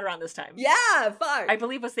of came out around this time. Yeah, fuck. I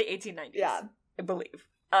believe it was the 1890s. Yeah. I believe.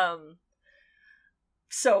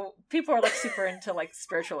 So people are like super into like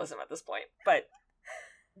spiritualism at this point, but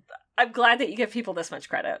I'm glad that you give people this much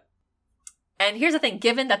credit. And here's the thing,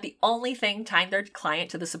 given that the only thing tying their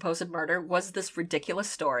client to the supposed murder was this ridiculous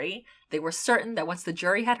story, they were certain that once the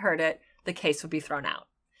jury had heard it, the case would be thrown out.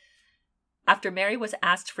 After Mary was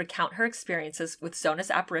asked to recount her experiences with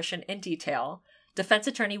Zona's apparition in detail, defense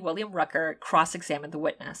attorney William Rucker cross-examined the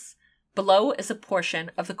witness. Below is a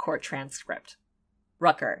portion of the court transcript.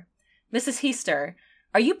 Rucker: Mrs. Heister,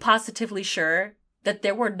 are you positively sure that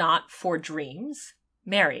there were not 4 dreams?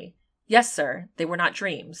 Mary: Yes, sir, they were not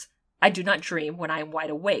dreams. I do not dream when I am wide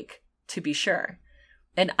awake, to be sure.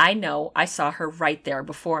 And I know I saw her right there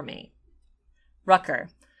before me. Rucker: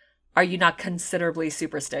 Are you not considerably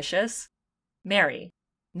superstitious? Mary: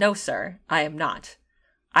 No, sir, I am not.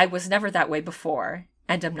 I was never that way before,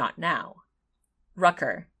 and am not now.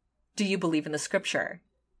 Rucker: Do you believe in the scripture?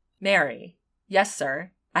 Mary: Yes,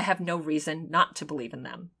 sir. I have no reason not to believe in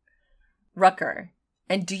them. Rucker: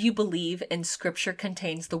 And do you believe in scripture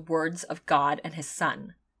contains the words of God and his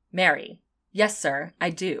son? Mary: Yes, sir, I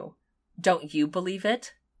do. Don't you believe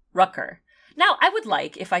it? Rucker: Now, I would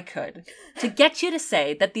like, if I could, to get you to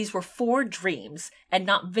say that these were 4 dreams and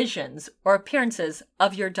not visions or appearances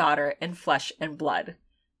of your daughter in flesh and blood.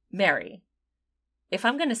 Mary: If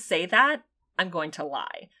I'm going to say that, I'm going to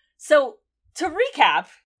lie. So, to recap,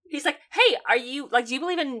 he's like, hey, do you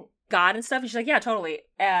believe in God and stuff? And she's like, yeah, totally.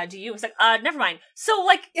 Do you? He's like, never mind. So,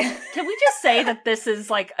 like, can we just say that this is,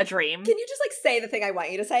 like, a dream? Can you just, like, say the thing I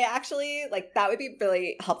want you to say, actually? Like, that would be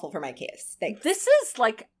really helpful for my case. Thanks. This is,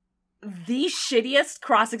 like, the shittiest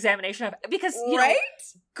cross-examination I've... Because, you know,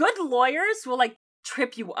 good lawyers will, like,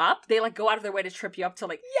 trip you up. They, like, go out of their way to trip you up to,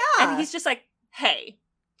 like... Yeah. And he's just like, hey,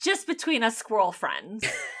 just between us squirrel friends...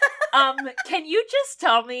 can you just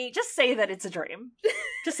tell me, just say that it's a dream.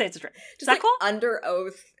 Just say it's a dream. Is that like, cool? Under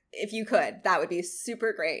oath, if you could. That would be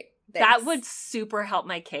super great. Thanks. That would super help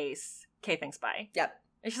my case. Okay, thanks, bye. Yep.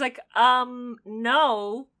 And she's like,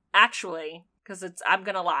 no, actually, because I'm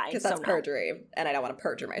gonna lie. Because that's perjury, and I don't want to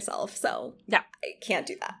perjure myself, so yeah, I can't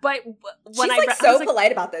do that. But when she's so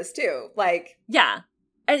polite about this, too. Like, yeah.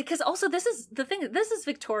 And because also, this is the thing, this is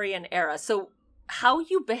Victorian era, so how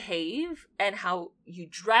you behave and how you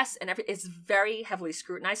dress and everything is very heavily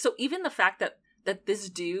scrutinized. So even the fact that this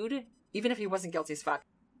dude, even if he wasn't guilty as fuck,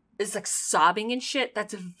 is like sobbing and shit,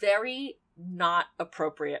 that's very not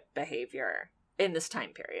appropriate behavior in this time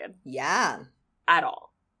period. Yeah. At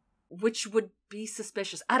all. Which would be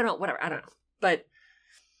suspicious. I don't know, whatever, I don't know. But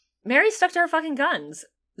Mary stuck to her fucking guns.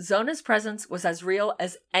 Zona's presence was as real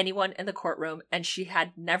as anyone in the courtroom, and she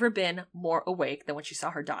had never been more awake than when she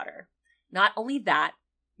saw her daughter. Not only that,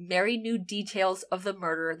 Mary knew details of the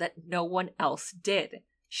murder that no one else did.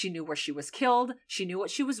 She knew where she was killed, she knew what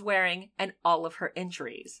she was wearing, and all of her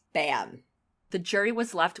injuries. Bam. The jury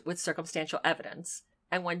was left with circumstantial evidence,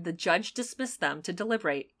 and when the judge dismissed them to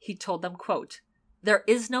deliberate, he told them, quote, "There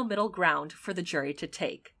is no middle ground for the jury to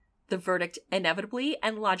take. The verdict inevitably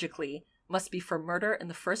and logically must be for murder in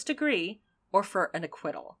the first degree or for an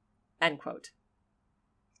acquittal." End quote.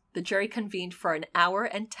 The jury convened for an hour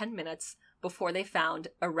and 10 minutes before they found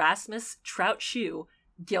Erasmus Trout Shue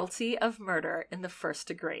guilty of murder in the first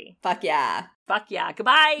degree. Fuck yeah. Fuck yeah.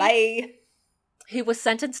 Goodbye. Bye. He was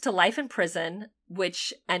sentenced to life in prison,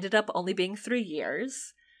 which ended up only being 3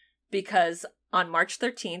 years, because on March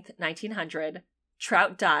 13th, 1900,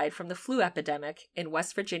 Trout died from the flu epidemic in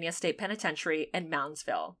West Virginia State Penitentiary in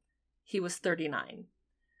Moundsville. He was 39.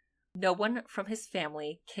 No one from his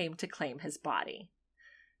family came to claim his body.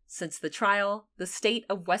 Since the trial, the state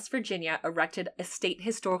of West Virginia erected a state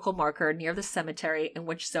historical marker near the cemetery in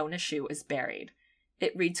which Zona Shue is buried.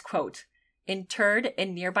 It reads, quote, "Interred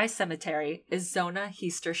in nearby cemetery is Zona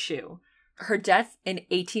Heaster Shue. Her death in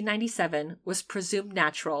 1897 was presumed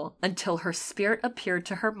natural until her spirit appeared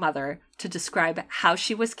to her mother to describe how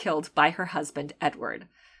she was killed by her husband, Edward.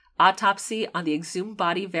 Autopsy on the exhumed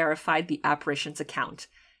body verified the apparition's account.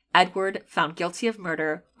 Edward, found guilty of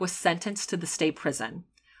murder, was sentenced to the state prison.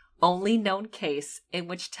 Only known case in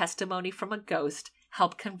which testimony from a ghost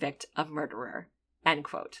helped convict a murderer." End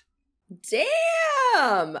quote.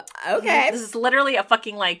 Damn! Okay. This is literally a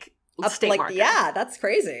fucking, state marker. Yeah, that's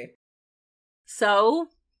crazy. So,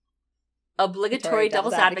 obligatory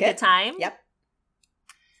devil's advocate time. Yep.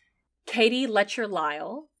 Katie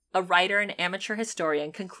Letcher-Lyle, a writer and amateur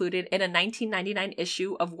historian, concluded in a 1999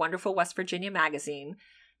 issue of Wonderful West Virginia magazine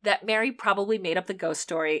that Mary probably made up the ghost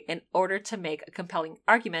story in order to make a compelling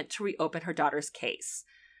argument to reopen her daughter's case.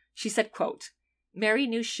 She said, quote, "Mary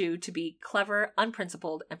knew Shue to be clever,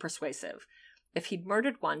 unprincipled, and persuasive. If he'd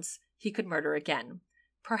murdered once, he could murder again.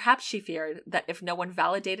 Perhaps she feared that if no one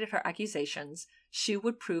validated her accusations, Shue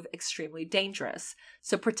would prove extremely dangerous.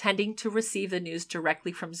 So pretending to receive the news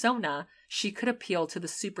directly from Zona, she could appeal to the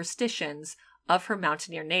superstitions of her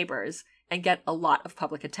mountaineer neighbors and get a lot of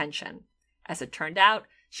public attention. As it turned out,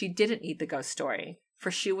 she didn't need the ghost story, for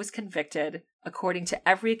Shue was convicted, according to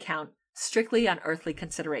every account, strictly on earthly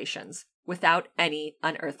considerations, without any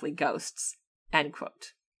unearthly ghosts." End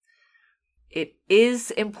quote. It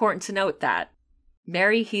is important to note that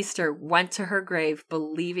Mary Heaster went to her grave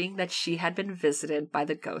believing that she had been visited by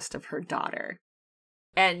the ghost of her daughter.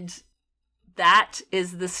 And that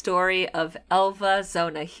is the story of Elva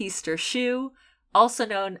Zona Heaster Shue, also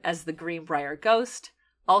known as the Greenbrier Ghost,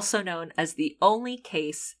 also known as the only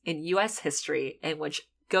case in U.S. history in which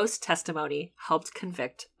ghost testimony helped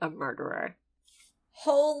convict a murderer.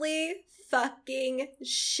 Holy fucking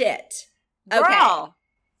shit. Girl. Okay.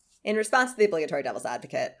 In response to the obligatory devil's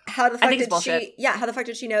advocate, how the fuck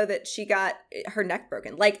did she know that she got her neck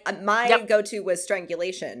broken? My go-to was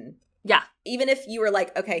strangulation. Yeah. Even if you were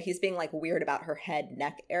like, okay, he's being weird about her head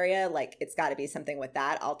neck area, it's got to be something with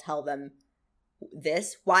that. I'll tell them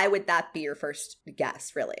this. Why would that be your first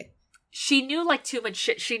guess, really? She knew too much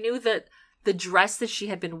shit. She knew that the dress that she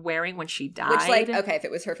had been wearing when she died. Which, okay, if it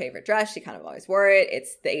was her favorite dress, she kind of always wore it.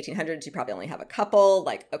 It's the 1800s. You probably only have a couple.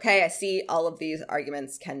 Okay, I see all of these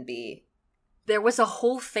arguments can be. There was a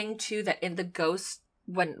whole thing, too, that in the ghost,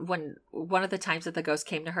 when one of the times that the ghost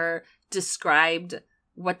came to her, described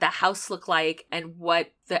what the house looked like and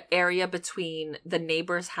what the area between the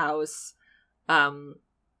neighbor's house,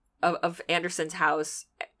 of Anderson's house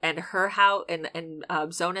and her house and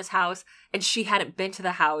Zona's house. And she hadn't been to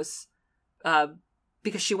the house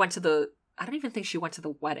because she went to I don't even think she went to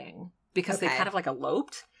the wedding because they kind of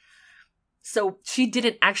eloped. So she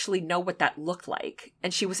didn't actually know what that looked like.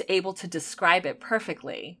 And she was able to describe it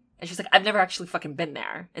perfectly. And she's like, I've never actually fucking been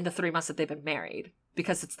there in the 3 months that they've been married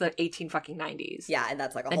because it's the 90s. Yeah. And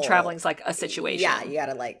that's and traveling's a situation. Yeah. You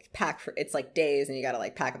gotta pack for, it's days and you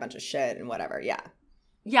gotta pack a bunch of shit and whatever. Yeah.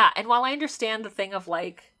 Yeah. And while I understand the thing of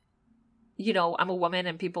I'm a woman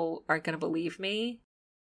and people aren't going to believe me,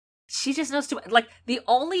 she just knows too much. The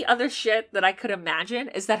only other shit that I could imagine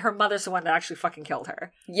is that her mother's the one that actually fucking killed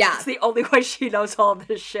her. Yeah. It's the only way she knows all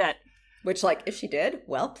this shit. Which, if she did,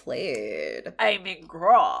 well played. I mean,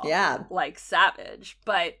 girl. Yeah. Savage.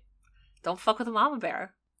 But don't fuck with a mama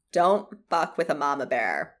bear. Don't fuck with a mama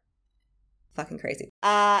bear. Fucking crazy.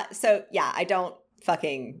 So, yeah, I don't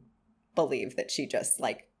fucking believe that she just,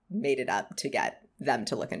 made it up to get them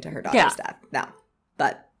to look into her daughter's death. No.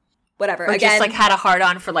 But whatever. Or again, just had a hard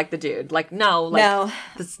on for the dude. No.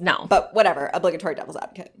 No. But whatever. Obligatory devil's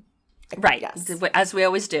advocate. Right. Yes. As we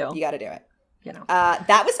always do. You got to do it.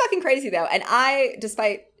 That was fucking crazy though. And I,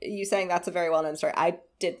 despite you saying that's a very well-known story, I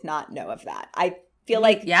did not know of that. I feel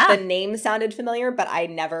the name sounded familiar, but I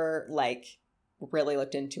never really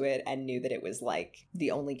looked into it and knew that it was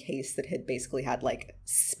the only case that had basically had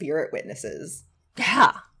spirit witnesses.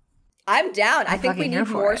 Yeah. I'm down. I think we need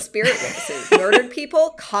more spirit witnesses. Murdered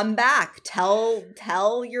people, come back.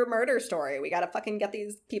 Tell your murder story. We gotta fucking get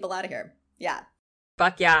these people out of here. Yeah.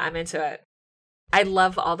 Fuck yeah, I'm into it. I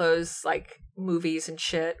love all those movies and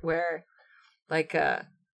shit where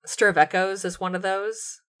Stir of Echoes is one of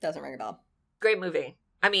those. Doesn't ring a bell. Great movie.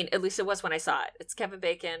 I mean, at least it was when I saw it. It's Kevin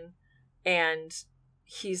Bacon and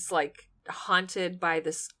he's haunted by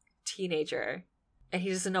this teenager and he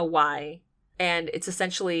doesn't know why. And it's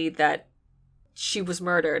essentially that she was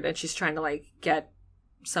murdered and she's trying to get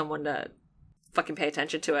someone to fucking pay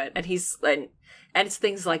attention to it. And and it's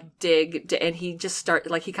things like dig, and he just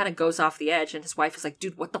he kind of goes off the edge, and his wife is like,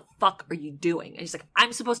 dude, what the fuck are you doing? And he's like,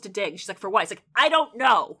 I'm supposed to dig. She's like, for what? He's like, I don't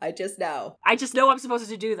know. I just know I'm supposed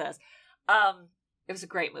to do this. It was a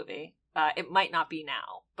great movie. It might not be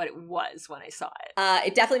now, but it was when I saw it.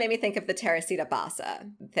 It definitely made me think of the Teresita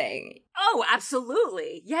Basa thing. Oh,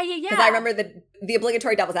 absolutely. Yeah. Because I remember the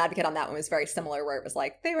obligatory devil's advocate on that one was very similar, where it was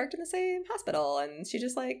like, they worked in the same hospital, and she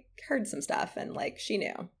just, like, heard some stuff, and, like, she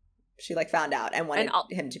knew. She, like, found out and wanted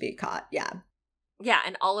him to be caught. Yeah. Yeah,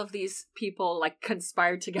 and all of these people, like,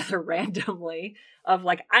 conspired together randomly of,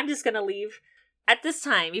 like, I'm just going to leave at this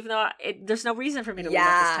time, even though there's no reason for me to leave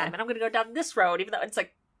at this time. And I'm going to go down this road, even though it's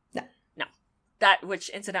like, no. That, which,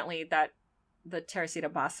 incidentally, the Teresita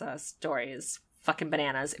Basa story is fucking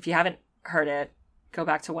bananas. If you haven't heard it, go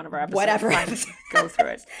back to one of our episodes. Whatever. Go through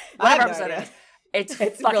it. Whatever episode it is.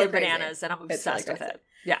 It's fucking really bananas, and I'm obsessed with it.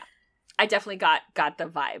 Yeah. I definitely got the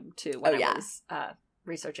vibe, too, when I was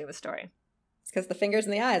researching the story. It's because the fingers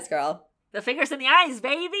in the eyes, girl. The fingers in the eyes,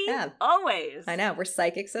 baby! Yeah. Always! I know, we're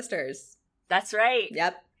psychic sisters. That's right.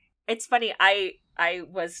 Yep. It's funny, I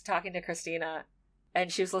was talking to Christina,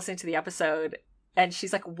 and she was listening to the episode, and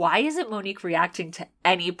she's like, why isn't Monique reacting to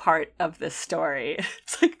any part of this story?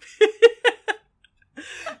 It's like...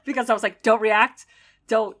 because I was like, don't react,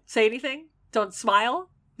 don't say anything, don't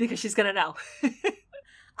smile, because she's gonna know.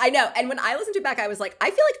 I know. And when I listened to it back, I was like, I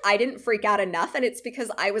feel like I didn't freak out enough. And it's because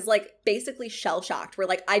I was like basically shell shocked, where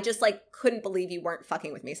like I just like couldn't believe you weren't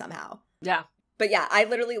fucking with me somehow. Yeah. But yeah, I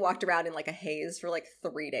literally walked around in like a haze for like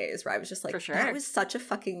 3 days, where I was just like, for sure. That was such a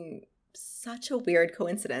weird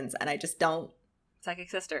coincidence. And I just don't. Psychic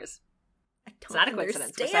sisters. I don't it's not understand.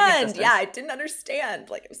 A coincidence. Yeah, I didn't understand.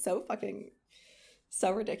 Like, it was so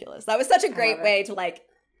ridiculous. That was such a great way to like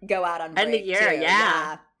go out on break. End the year,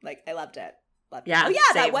 yeah. Like, I loved it. Yeah, oh yeah,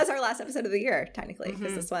 same. That was our last episode of the year, technically,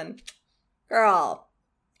 because this one, girl,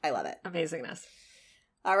 I love it. Amazingness.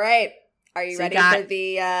 All right, are you ready for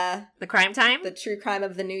the crime time, the true crime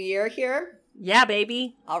of the new year here? Yeah,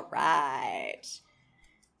 baby. All right.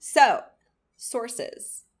 So,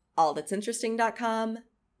 sources: allthat'sinteresting.com,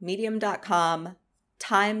 medium.com,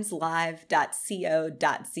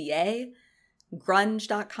 timeslive.co.za,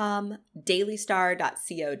 grunge.com,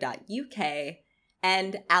 dailystar.co.uk,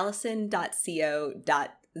 and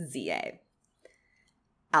allison.co.za.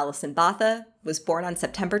 Alison Botha was born on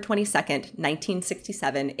September 22nd,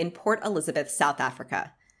 1967 in Port Elizabeth, South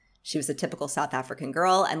Africa. She was a typical South African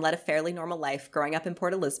girl and led a fairly normal life growing up in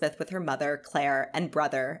Port Elizabeth with her mother, Claire, and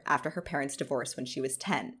brother after her parents' divorce when she was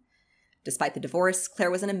 10. Despite the divorce,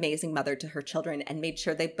 Claire was an amazing mother to her children and made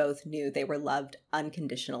sure they both knew they were loved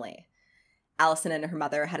unconditionally. Allison and her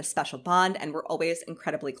mother had a special bond and were always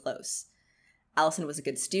incredibly close. Allison was a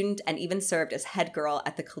good student and even served as head girl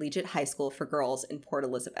at the Collegiate High School for Girls in Port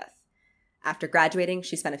Elizabeth. After graduating,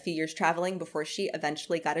 she spent a few years traveling before she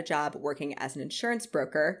eventually got a job working as an insurance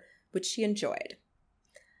broker, which she enjoyed.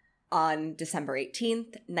 On December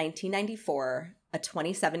 18th, 1994, a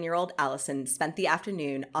 27-year-old Allison spent the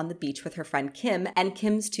afternoon on the beach with her friend Kim and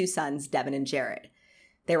Kim's 2 sons, Devin and Jared.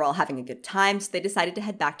 They were all having a good time, so they decided to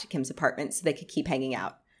head back to Kim's apartment so they could keep hanging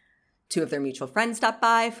out. 2 of their mutual friends stopped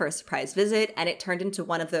by for a surprise visit, and it turned into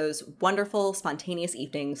one of those wonderful, spontaneous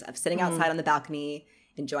evenings of sitting outside on the balcony,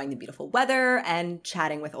 enjoying the beautiful weather, and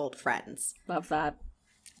chatting with old friends. Love that.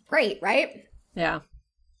 Great, right? Yeah.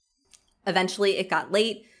 Eventually, it got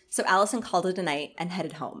late, so Allison called it a night and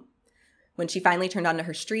headed home. When she finally turned onto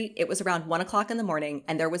her street, it was around 1 o'clock in the morning,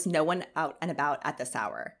 and there was no one out and about at this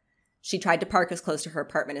hour. She tried to park as close to her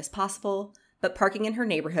apartment as possible, but parking in her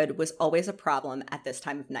neighborhood was always a problem at this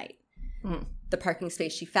time of night. The parking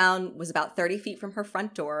space she found was about 30 feet from her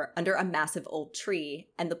front door under a massive old tree,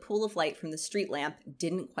 and the pool of light from the street lamp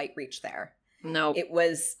didn't quite reach there. No. It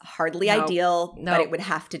was hardly ideal, but it would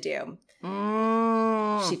have to do.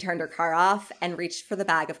 She turned her car off and reached for the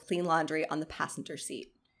bag of clean laundry on the passenger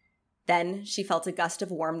seat. Then she felt a gust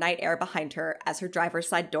of warm night air behind her as her driver's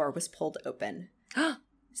side door was pulled open.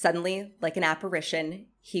 Suddenly, like an apparition,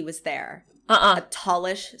 he was there. A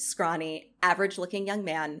tallish, scrawny, average-looking young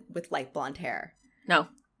man with light blonde hair. No.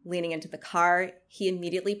 Leaning into the car, he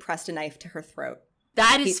immediately pressed a knife to her throat.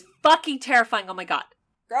 That is fucking terrifying. Oh my God.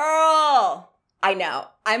 Girl! I know.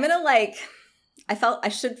 I'm gonna I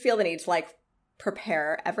should feel the need to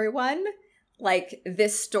prepare everyone.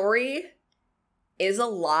 This story is a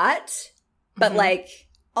lot, but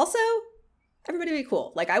also everybody be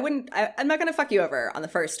cool. I'm not gonna fuck you over on the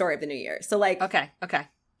first story of the new year. So Okay.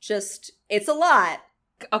 Just, it's a lot.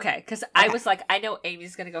 Okay, because I was like, I know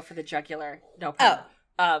Amy's gonna go for the jugular. No problem.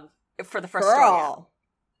 For the first story. Girl,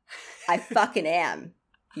 I fucking am.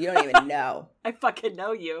 You don't even know. I fucking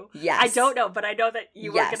know you. Yes. I don't know, but I know that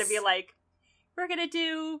you were Yes. going to be like, we're going to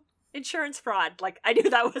do insurance fraud. Like, I knew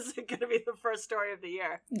that wasn't going to be the first story of the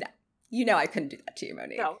year. No. You know I couldn't do that to you,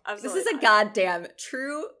 Monique. No, This absolutely is a not. goddamn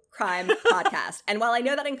true crime podcast. And while I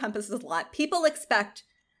know that encompasses a lot, people expect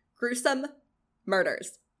gruesome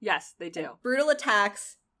murders, Yes, they do. brutal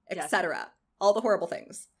attacks, Yes. etc. All the horrible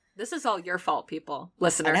things. This is all your fault, people.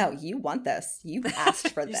 Listener. I know. You want this. You asked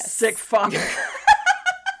for You this. sick fuck. And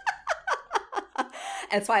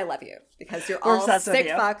that's why I love you. Because you're We're all obsessed with sick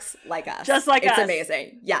you. fucks like us. Just like it's us. It's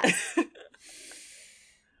amazing. Yes.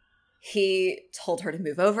 He told her to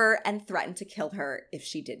move over and threatened to kill her if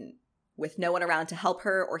she didn't. With no one around to help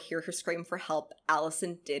her or hear her scream for help,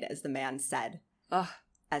 Allison did as the man said. Ugh.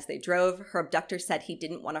 As they drove, her abductor said he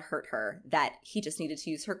didn't want to hurt her, that he just needed to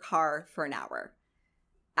use her car for an hour.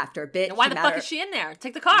 After a bit, Now, why the fuck is she in there?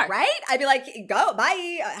 Take the car. Right? I'd be like, go,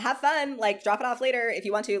 bye, have fun, like, drop it off later if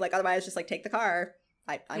you want to, like, otherwise just, like, take the car.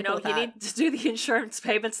 I'm cool with you that. need to do the insurance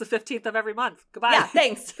payments the 15th of every month. Goodbye. Yeah,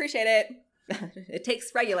 thanks. Appreciate it. It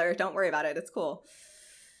takes regular. Don't worry about it. It's cool.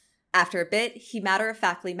 After a bit, he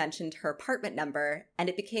matter-of-factly mentioned her apartment number, and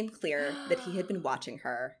it became clear that he had been watching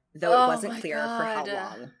her, though it wasn't clear for how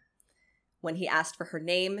long. When he asked for her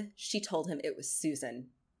name, she told him it was Susan.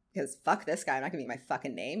 Because fuck this guy, I'm not giving you my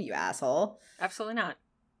fucking name, you asshole. Absolutely not.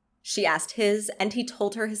 She asked his, and he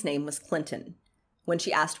told her his name was Clinton. When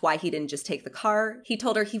she asked why he didn't just take the car, he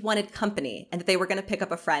told her he wanted company, and that they were going to pick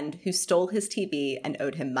up a friend who stole his TV and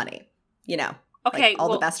owed him money. You know. Okay, like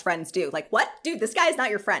all the best friends do. Like, what? Dude, this guy is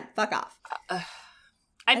not your friend. Fuck off.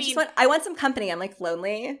 I want some company. I'm like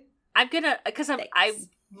lonely. I'm gonna, because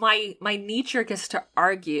my knee jerk is to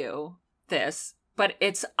argue this, but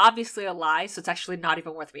it's obviously a lie, so it's actually not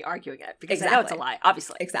even worth me arguing it because I know it's a lie,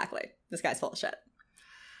 obviously. Exactly. This guy's full of shit.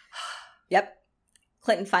 Yep.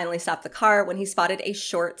 Clinton finally stopped the car when he spotted a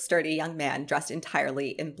short, sturdy young man dressed entirely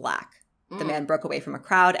in black. The man broke away from a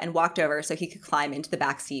crowd and walked over so he could climb into the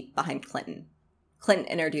back seat behind Clinton. Clinton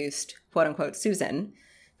introduced, quote-unquote, Susan,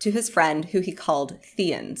 to his friend who he called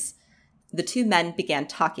Theans. The two men began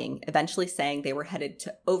talking, eventually saying they were headed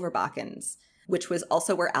to Overbachens, which was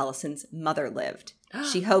also where Allison's mother lived.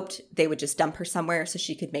 She hoped they would just dump her somewhere so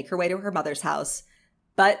she could make her way to her mother's house,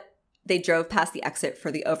 but they drove past the exit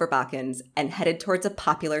for the Overbachens and headed towards a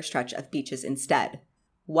popular stretch of beaches instead,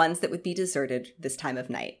 ones that would be deserted this time of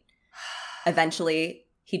night. Eventually,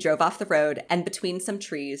 he drove off the road and between some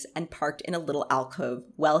trees and parked in a little alcove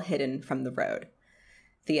well hidden from the road.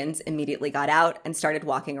 Theans immediately got out and started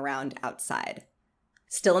walking around outside.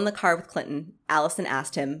 Still in the car with Clinton, Allison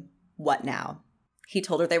asked him, what now? He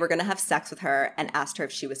told her they were going to have sex with her and asked her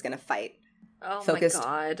if she was going to fight. Oh Focused, my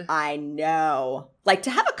God. I know. Like,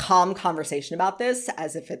 to have a calm conversation about this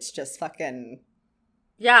as if it's just fucking...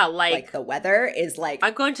 Yeah, like the weather is like...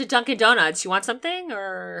 I'm going to Dunkin' Donuts. You want something,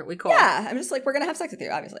 or are we cool? Yeah, I'm just like, we're going to have sex with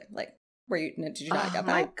you, obviously. Like, did you not get that? Oh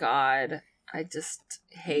my God. I just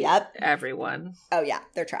hate everyone. Oh yeah,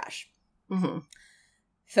 they're trash. Mm-hmm.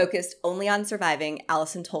 Focused only on surviving,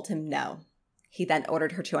 Allison told him no. He then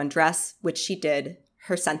ordered her to undress, which she did,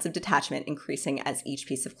 her sense of detachment increasing as each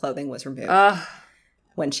piece of clothing was removed.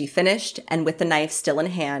 When she finished, and with the knife still in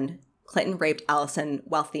hand, Clinton raped Allison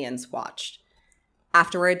while Theans watched.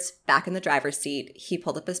 Afterwards, back in the driver's seat, he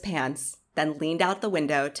pulled up his pants, then leaned out the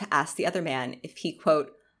window to ask the other man if he,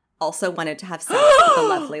 quote, also wanted to have sex with the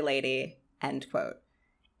lovely lady, end quote.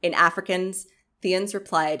 In Afrikaans, Theans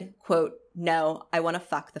replied, quote, no, I want to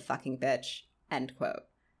fuck the fucking bitch, end quote.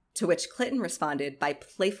 To which Clinton responded by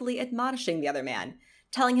playfully admonishing the other man,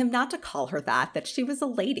 telling him not to call her that she was a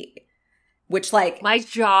lady. Which, like... My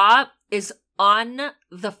jaw is on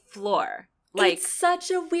the floor. Like, it's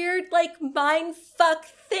such a weird, like, mind fuck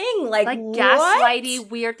thing. Like gaslighty,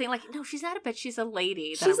 weird thing. Like, no, she's not a bitch. She's a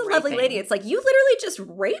lady. She's a lovely lady. It's like, you literally just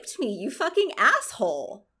raped me, you fucking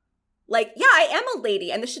asshole. Like, yeah, I am a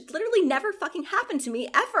lady, and this should literally never fucking happen to me,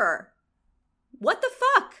 ever. What the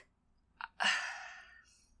fuck?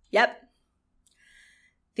 Yep.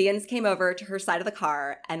 Theans came over to her side of the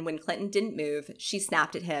car, and when Clinton didn't move, she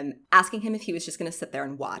snapped at him, asking him if he was just going to sit there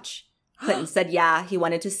and watch. Clinton said yeah, he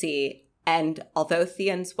wanted to see, and although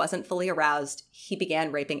Theans wasn't fully aroused, he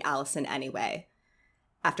began raping Allison anyway.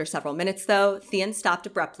 After several minutes, though, Theans stopped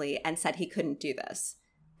abruptly and said he couldn't do this.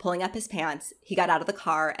 Pulling up his pants, he got out of the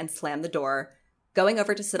car and slammed the door, going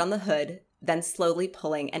over to sit on the hood, then slowly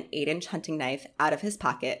pulling an 8-inch hunting knife out of his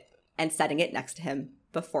pocket and setting it next to him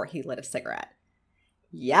before he lit a cigarette.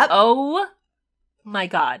 Yep. Oh my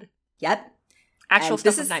God. Yep. Actual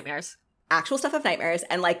stuff of nightmares. Actual stuff of nightmares.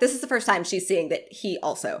 And like, this is the first time she's seeing that he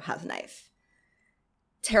also has a knife.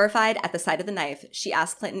 Terrified at the sight of the knife, she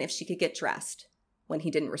asked Clinton if she could get dressed. When he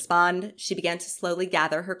didn't respond, she began to slowly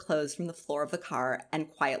gather her clothes from the floor of the car and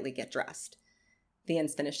quietly get dressed.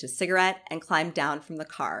 Vians finished his cigarette and climbed down from the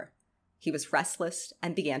car. He was restless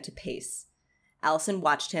and began to pace. Allison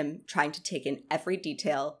watched him, trying to take in every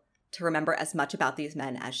detail, to remember as much about these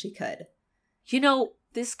men as she could. You know,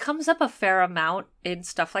 this comes up a fair amount in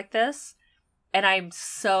stuff like this, and I'm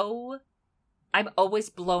always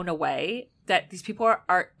blown away that these people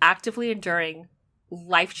are actively enduring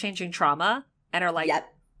life-changing trauma and are like, Yep.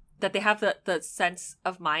 that they have the sense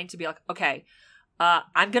of mind to be like, okay,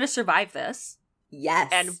 I'm going to survive this. Yes.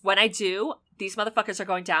 And when I do, these motherfuckers are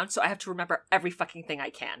going down, so I have to remember every fucking thing I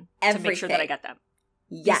can to make sure that I get them.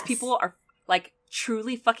 Yes. These people are like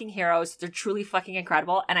truly fucking heroes. They're truly fucking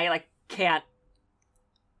incredible, and I can't.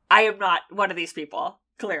 I am not one of these people,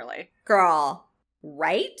 clearly. Girl,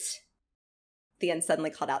 right? Theon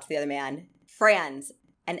suddenly called out to the other man, Franz,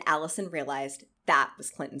 and Allison realized that was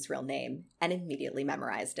Clinton's real name and immediately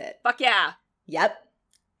memorized it. Fuck yeah. Yep.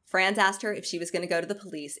 Franz asked her if she was going to go to the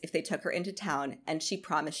police if they took her into town, and she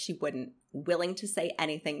promised she wouldn't, willing to say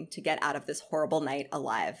anything to get out of this horrible night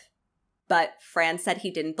alive. But Franz said he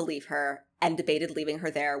didn't believe her and debated leaving her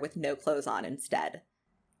there with no clothes on instead.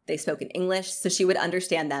 They spoke in English so she would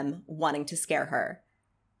understand them, wanting to scare her.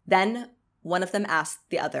 Then one of them asked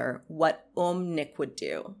the other what Nick would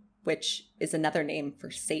do, which is another name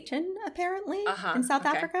for Satan, apparently, in South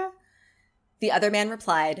Africa. The other man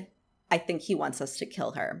replied, I think he wants us to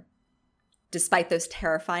kill her. Despite those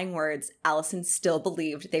terrifying words, Allison still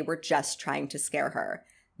believed they were just trying to scare her,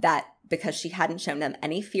 that because she hadn't shown them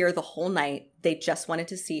any fear the whole night, they just wanted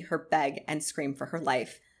to see her beg and scream for her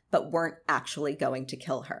life, but weren't actually going to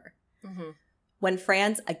kill her. Mm-hmm. When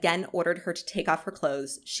Franz again ordered her to take off her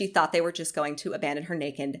clothes, she thought they were just going to abandon her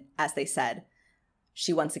naked, as they said.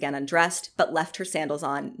 She once again undressed, but left her sandals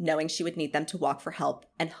on, knowing she would need them to walk for help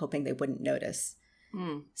and hoping they wouldn't notice.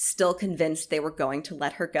 Still convinced they were going to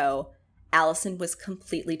let her go, Allison was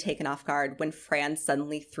completely taken off guard when Franz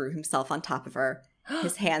suddenly threw himself on top of her,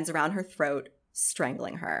 his hands around her throat,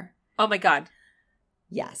 strangling her. Oh my God.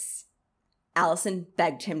 Yes. Allison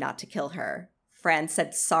begged him not to kill her. Franz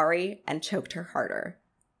said sorry and choked her harder.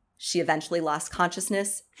 She eventually lost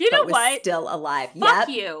consciousness, but was still alive. Fuck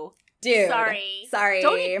you. Dude. Sorry.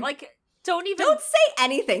 Don't say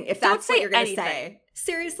anything if that's what you're going to say.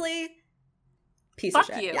 Seriously? Piece Fuck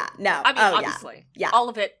of shit. you. Yeah. No. I mean, obviously. Yeah. All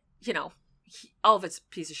of it, all of it's a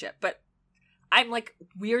piece of shit. But I'm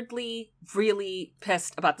weirdly, really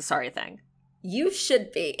pissed about the sorry thing. You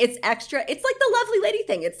should be. It's extra. It's like the lovely lady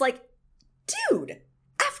thing. It's like, dude,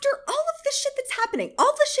 after all of this shit that's happening,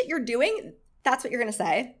 all the shit you're doing, that's what you're going to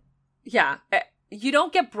say? Yeah. You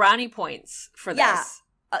don't get brownie points for this. Yeah.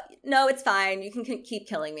 No, it's fine. You can keep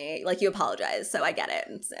killing me. You apologize, so I get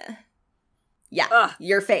it. Yeah. Ugh.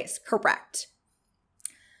 Your face. Correct.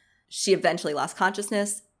 She eventually lost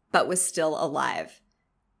consciousness, but was still alive.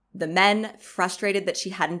 The men, frustrated that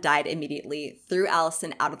she hadn't died immediately, threw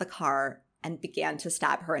Allison out of the car and began to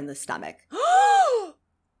stab her in the stomach.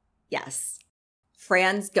 Yes.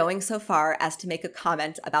 Franz going so far as to make a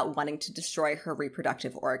comment about wanting to destroy her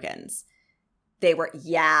reproductive organs. They were,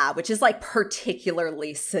 which is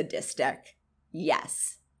particularly sadistic.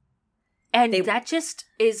 Yes. And that just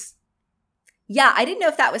is. Yeah, I didn't know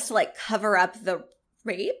if that was to cover up the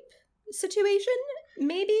rape situation,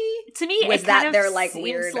 maybe. To me, was it that kind of their seems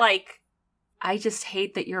weird. I just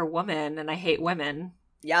hate that you're a woman and I hate women.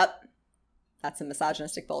 Yep. That's some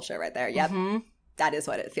misogynistic bullshit right there. Yep. Mm-hmm. That is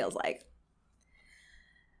what it feels like.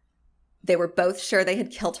 They were both sure they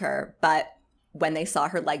had killed her, but when they saw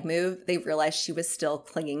her leg move, they realized she was still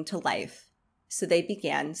clinging to life. So they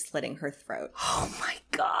began slitting her throat. Oh my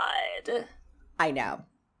God. I know.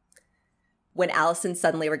 When Allison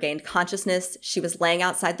suddenly regained consciousness, she was laying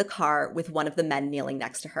outside the car with one of the men kneeling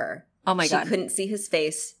next to her. Oh my God. She couldn't see his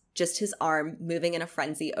face, just his arm moving in a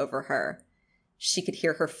frenzy over her. She could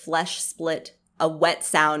hear her flesh split, a wet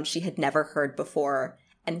sound she had never heard before,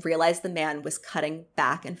 and realized the man was cutting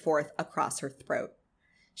back and forth across her throat.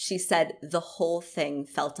 She said the whole thing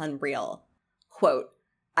felt unreal. Quote,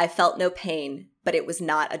 I felt no pain, but it was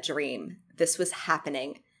not a dream. This was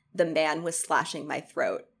happening. The man was slashing my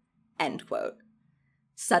throat. End quote.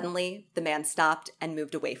 Suddenly, the man stopped and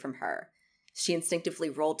moved away from her. She instinctively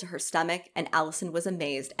rolled to her stomach, and Allison was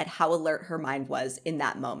amazed at how alert her mind was in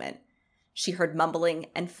that moment. She heard mumbling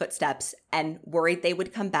and footsteps and, worried they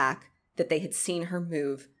would come back, that they had seen her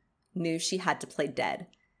move, knew she had to play dead.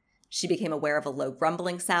 She became aware of a low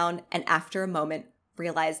grumbling sound and after a moment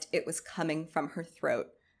realized it was coming from her throat.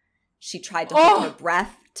 She tried to hold her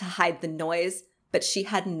breath to hide the noise, but she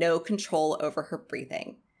had no control over her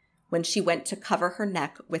breathing. When she went to cover her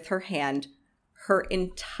neck with her hand, her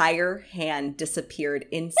entire hand disappeared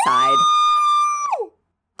inside.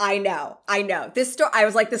 I know. This story, I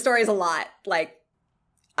was like, this story is a lot. Like,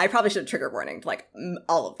 I probably should have trigger warned like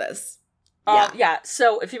all of this. Yeah.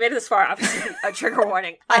 So if you made it this far, obviously a trigger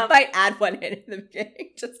warning. I might add one in the beginning.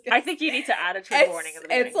 I think you need to add a trigger warning in the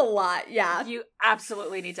beginning. It's a lot, yeah. You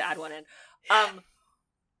absolutely need to add one in.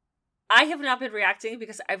 I have not been reacting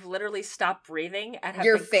because I've literally stopped breathing and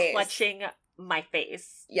have been clutching my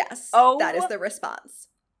face. Yes. Oh, that is the response.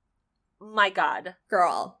 My God.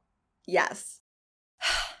 Girl. Yes.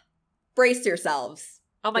 Brace yourselves.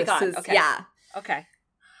 Oh my God. Okay. Yeah. Okay.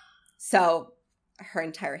 So her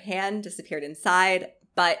entire hand disappeared inside,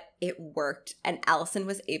 but it worked, and Allison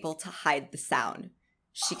was able to hide the sound.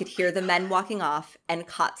 She could hear the men walking off and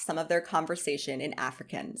caught some of their conversation in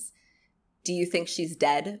Afrikaans. Do you think she's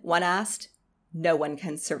dead? One asked. No one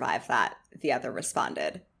can survive that, the other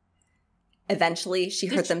responded. Eventually, she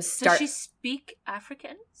heard them start. Does she speak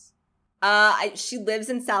Afrikaans? She lives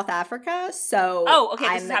in South Africa, so. Oh,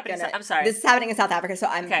 okay. This is happening. I'm sorry. This is happening in South Africa, so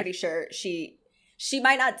I'm pretty sure she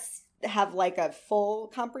might not have like a full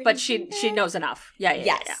comprehension. But she knows enough.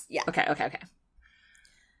 Yeah. Okay.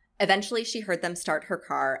 Eventually, she heard them start her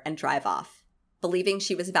car and drive off. Believing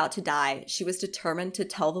she was about to die, she was determined to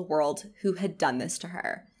tell the world who had done this to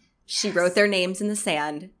her. She wrote their names in the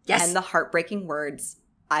sand and the heartbreaking words,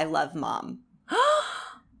 "I love Mom."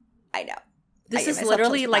 I know. This is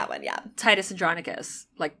literally like Titus Andronicus,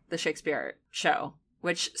 like the Shakespeare show,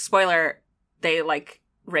 which, spoiler, they like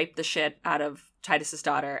rape the shit out of Titus's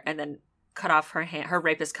daughter and then cut off her hand. Her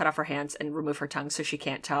rapist cut off her hands and remove her tongue so she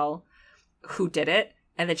can't tell who did it.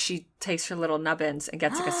 And then she takes her little nubbins and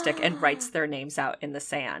gets like a stick and writes their names out in the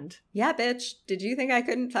sand. Yeah, bitch. Did you think I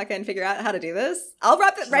couldn't fucking figure out how to do this? I'll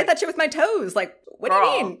write that shit with my toes. Like, what do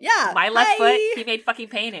you mean? Yeah. My left foot, he made fucking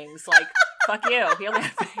paintings. Like, fuck you. He only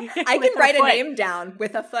had I can write a name down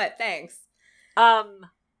with a foot. Thanks. Oh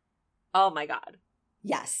my God.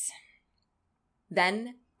 Yes.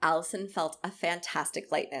 Then Allison felt a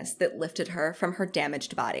fantastic lightness that lifted her from her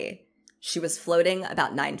damaged body. She was floating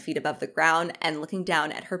about 9 feet above the ground and looking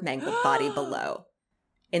down at her mangled body below.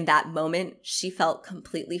 In that moment, she felt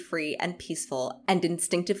completely free and peaceful and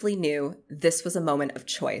instinctively knew this was a moment of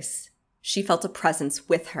choice. She felt a presence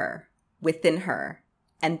with her, within her,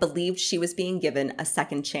 and believed she was being given a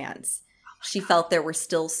second chance. She felt there were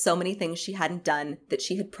still so many things she hadn't done that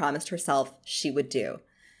she had promised herself she would do.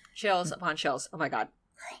 Chills upon chills. Oh my God.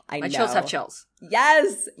 I know. My chills have chills.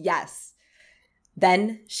 Yes.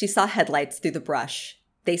 Then she saw headlights through the brush.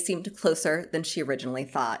 They seemed closer than she originally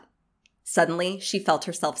thought. Suddenly, she felt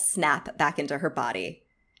herself snap back into her body.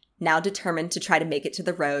 Now determined to try to make it to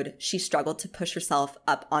the road, she struggled to push herself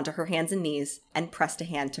up onto her hands and knees and pressed a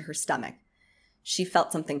hand to her stomach. She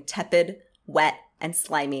felt something tepid, wet, and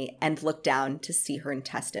slimy and looked down to see her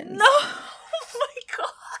intestines. No! Oh my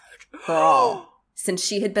God! Girl. Since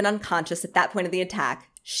she had been unconscious at that point of the attack,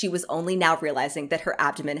 she was only now realizing that her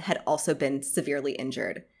abdomen had also been severely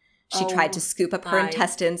injured. She tried to scoop up her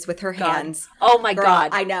intestines with her hands. Oh my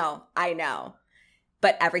God. I know.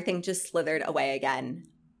 But everything just slithered away again.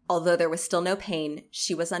 Although there was still no pain,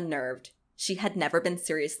 she was unnerved. She had never been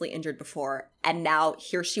seriously injured before, and now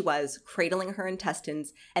here she was, cradling her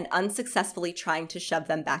intestines and unsuccessfully trying to shove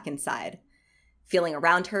them back inside. Feeling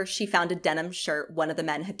around her, she found a denim shirt one of the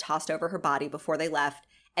men had tossed over her body before they left,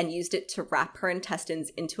 and used it to wrap her intestines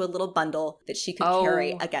into a little bundle that she could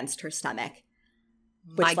carry against her stomach.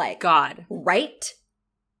 Which, my God. Right?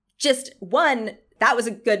 Just one, that was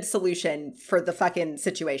a good solution for the fucking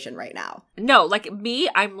situation right now. No, like me,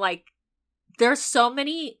 I'm like, there's so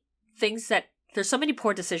many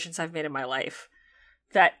poor decisions I've made in my life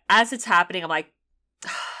that as it's happening, I'm like,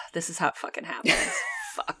 this is how it fucking happens.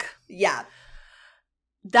 Fuck. Yeah.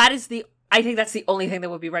 I think that's the only thing that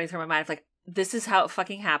would be running through my mind. Like, this is how it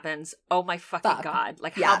fucking happens. Oh my fucking God.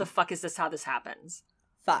 Like, how the fuck is this how this happens?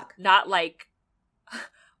 Fuck. Not like,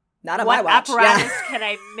 not on my watch. What apparatus can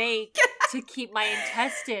I make to keep my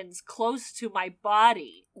intestines close to my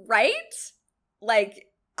body? Right? Like,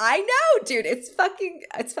 I know, dude. It's fucking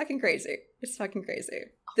crazy. It's fucking crazy.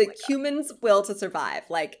 The human's will to survive.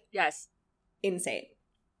 Like, yes. Insane.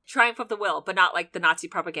 Triumph of the will, but not like the Nazi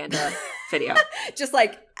propaganda video. Just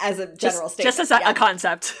like as a general statement. Just as a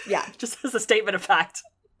concept. Yeah. Just as a statement of fact.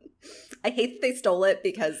 I hate that they stole it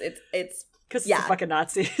because it's because it's the fucking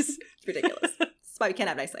Nazis. It's ridiculous. That's why we can't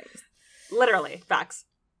have nice things. Literally. Facts.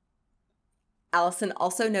 Allison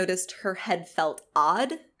also noticed her head felt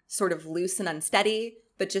odd, sort of loose and unsteady,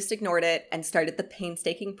 but just ignored it and started the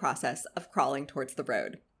painstaking process of crawling towards the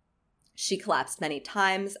road. She collapsed many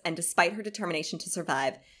times, and despite her determination to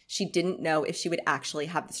survive, she didn't know if she would actually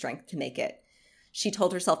have the strength to make it. She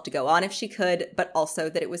told herself to go on if she could, but also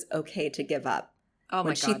that it was okay to give up. Oh my God.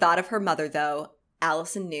 When she thought of her mother, though,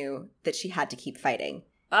 Allison knew that she had to keep fighting.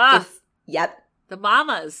 Yep. The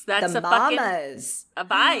mamas. That's the mamas. A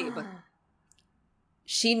vibe.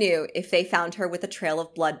 She knew if they found her with a trail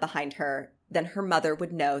of blood behind her, then her mother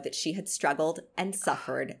would know that she had struggled and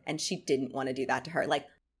suffered, and she didn't want to do that to her. Like,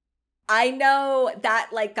 I know that,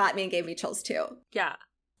 like, got me and gave me chills, too. Yeah.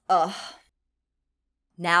 Ugh.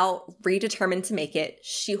 Now, redetermined to make it,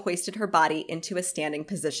 she hoisted her body into a standing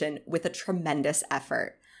position with a tremendous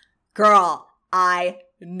effort. Girl, I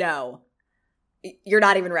know. You're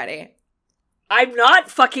not even ready. I'm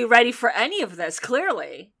not fucking ready for any of this,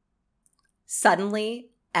 clearly. Suddenly,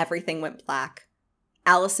 everything went black.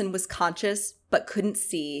 Allison was conscious but couldn't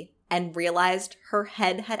see and realized her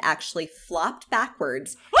head had actually flopped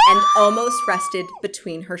backwards and almost rested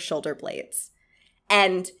between her shoulder blades.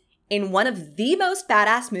 And in one of the most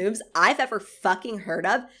badass moves I've ever fucking heard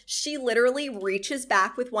of, she literally reaches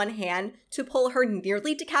back with one hand to pull her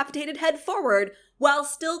nearly decapitated head forward while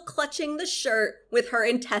still clutching the shirt with her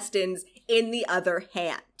intestines in the other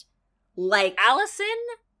hand. Like, Allison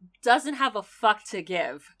doesn't have a fuck to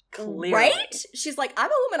give, clearly. Right? She's like, I'm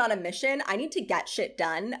a woman on a mission. I need to get shit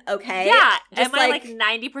done, okay? Yeah. Just Am I like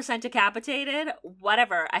 90% decapitated?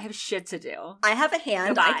 Whatever. I have shit to do. I have a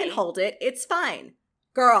hand. Goodbye. I can hold it. It's fine.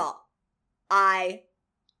 Girl,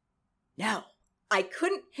 No. I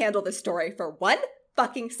couldn't handle this story for one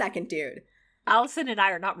fucking second, dude. Allison and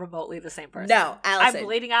I are not remotely the same person. No, Allison. I'm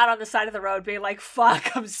bleeding out on the side of the road being like,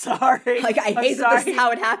 fuck, I'm sorry. Like, I hate that this is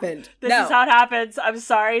how it happened. This is how it happens. I'm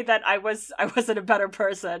sorry that I wasn't a better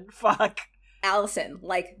person. Fuck. Allison,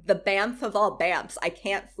 like the BAMF of all BAMFs. I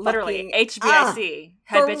can't fucking... Literally, HBIC.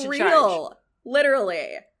 Head bitch in charge.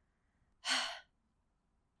 Literally.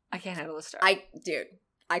 I can't handle this story.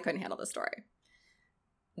 I couldn't handle this story.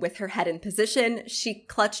 With her head in position, she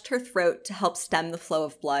clutched her throat to help stem the flow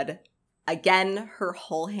of blood. Again, her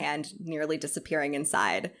whole hand nearly disappearing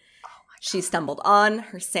inside. She stumbled on,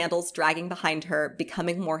 her sandals dragging behind her,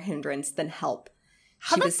 becoming more hindrance than help.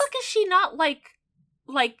 How the fuck is she not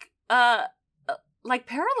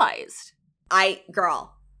paralyzed?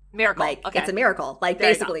 Girl. Miracle. Like, okay. It's a miracle. Like,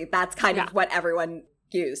 there basically, that's kind of what everyone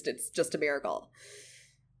used. It's just a miracle.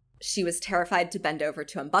 She was terrified to bend over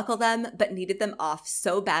to unbuckle them, but needed them off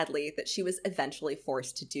so badly that she was eventually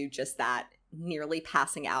forced to do just that, nearly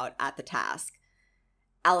passing out at the task.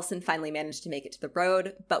 Allison finally managed to make it to the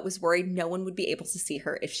road, but was worried no one would be able to see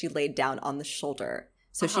her if she laid down on the shoulder.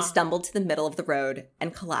 So she stumbled to the middle of the road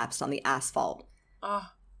and collapsed on the asphalt.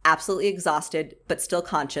 Absolutely exhausted, but still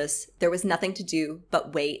conscious, there was nothing to do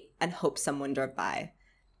but wait and hope someone drove by.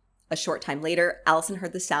 A short time later, Allison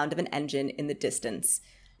heard the sound of an engine in the distance.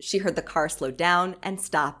 She heard the car slow down and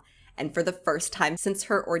stop, and for the first time since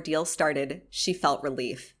her ordeal started, she felt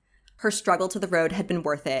relief. Her struggle to the road had been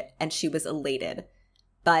worth it, and she was elated.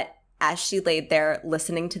 But as she laid there,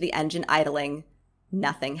 listening to the engine idling,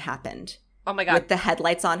 nothing happened. Oh my God. With the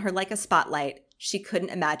headlights on her like a spotlight, she couldn't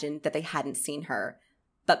imagine that they hadn't seen her,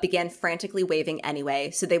 but began frantically waving anyway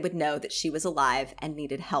so they would know that she was alive and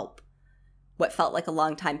needed help. What felt like a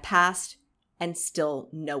long time passed, and still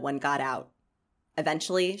no one got out.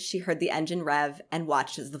 Eventually, she heard the engine rev and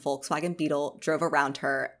watched as the Volkswagen Beetle drove around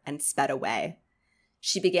her and sped away.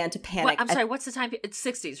 She began to panic. I'm sorry, what's the time? It's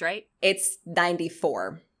 60s, right? It's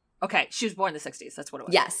 94. Okay, she was born in the 60s. That's what it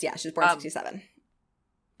was. Yes, she was born in 67.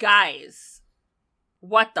 Guys,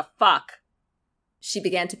 what the fuck? She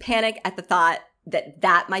began to panic at the thought that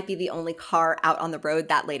that might be the only car out on the road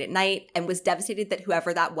that late at night and was devastated that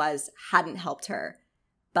whoever that was hadn't helped her.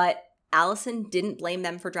 But Allison didn't blame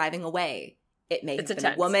them for driving away. It may have been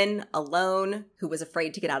a woman alone who was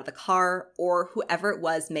afraid to get out of the car, or whoever it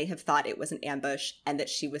was may have thought it was an ambush and that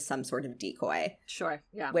she was some sort of decoy. Sure,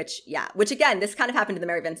 yeah. Which again, this kind of happened to the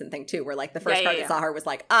Mary Vincent thing too, where like the first car that saw her was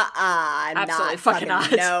like, I'm absolutely not fucking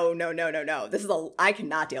not. No. This is I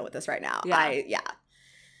cannot deal with this right now. Yeah.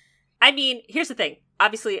 I mean, here's the thing.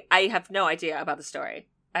 Obviously, I have no idea about the story,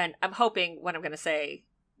 and I'm hoping what I'm going to say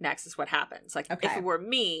next is what happens. Like, if it were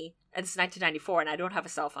me, and it's 1994, and I don't have a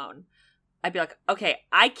cell phone, I'd be like, okay,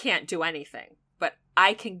 I can't do anything, but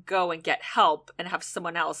I can go and get help and have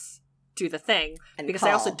someone else do the thing. And because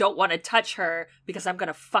I also don't want to touch her because I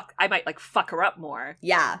might fuck her up more.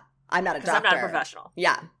 Yeah. I'm not a doctor. I'm not a professional.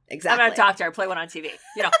 Yeah, exactly. I'm not a doctor. I play one on TV.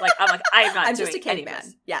 I am not I'm doing just a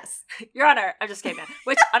caveman. Yes. Your Honor, I'm just a caveman.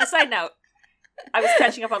 Which, on a side note, I was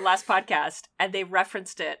catching up on last podcast and they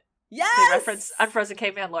referenced it. Yes! They referenced Unfrozen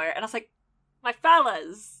Caveman Lawyer. And I was like, my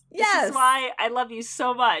fellas. This is why I love you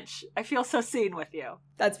so much. I feel so seen with you.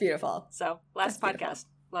 That's beautiful. So, last podcast.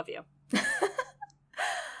 Love you.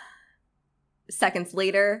 Seconds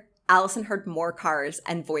later, Allison heard more cars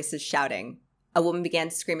and voices shouting. A woman began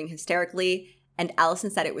screaming hysterically, and Allison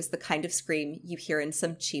said it was the kind of scream you hear in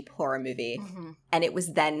some cheap horror movie. Mm-hmm. And it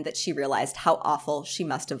was then that she realized how awful she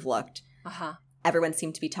must have looked. Uh-huh. Everyone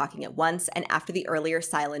seemed to be talking at once, and after the earlier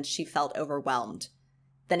silence, she felt overwhelmed.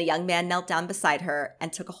 Then a young man knelt down beside her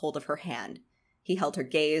and took a hold of her hand. He held her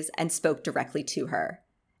gaze and spoke directly to her.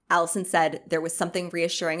 Allison said there was something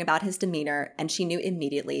reassuring about his demeanor, and she knew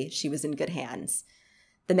immediately she was in good hands.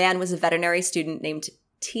 The man was a veterinary student named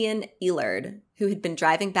Tian Elard, who had been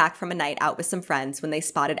driving back from a night out with some friends when they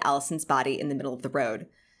spotted Allison's body in the middle of the road.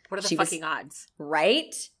 What are the fucking odds?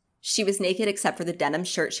 Right? She was naked except for the denim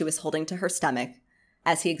shirt she was holding to her stomach.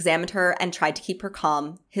 As he examined her and tried to keep her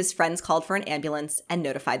calm, his friends called for an ambulance and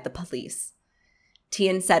notified the police.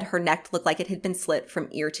 Tian said her neck looked like it had been slit from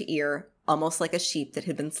ear to ear, almost like a sheep that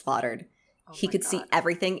had been slaughtered. He could see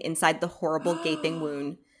everything inside the horrible gaping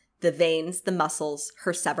wound, the veins, the muscles,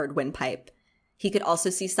 her severed windpipe. He could also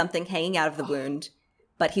see something hanging out of the wound,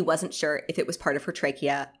 but he wasn't sure if it was part of her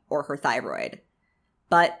trachea or her thyroid.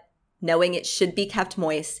 But, knowing it should be kept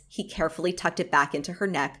moist, he carefully tucked it back into her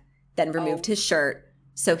neck, then removed his shirt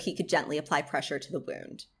so he could gently apply pressure to the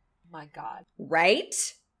wound. My God. Right?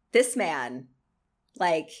 This man,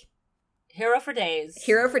 like... Hero for days.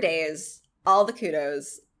 Hero for days. All the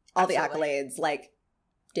kudos. All Absolutely. the accolades. Like,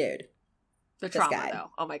 dude. The this trauma, guy.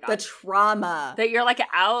 though. Oh, my God. The trauma. That you're, like,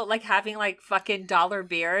 out, like, having, like, fucking dollar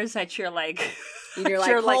beers that you're, like... And you're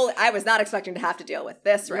like, holy, I was not expecting to have to deal with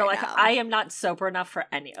this right now. You're like, I am not sober enough for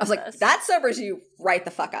any of this. I was like, that sobers you right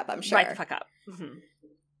the fuck up, I'm sure. Right the fuck up. Mm-hmm.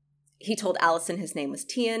 He told Allison his name was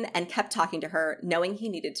Tian and kept talking to her, knowing he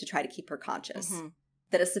needed to try to keep her conscious. Mm-hmm.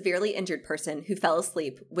 That a severely injured person who fell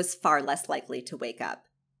asleep was far less likely to wake up.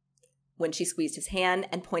 When she squeezed his hand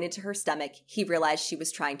and pointed to her stomach, he realized she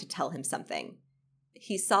was trying to tell him something.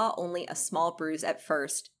 He saw only a small bruise at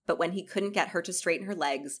first, but when he couldn't get her to straighten her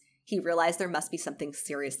legs, he realized there must be something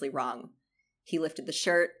seriously wrong. He lifted the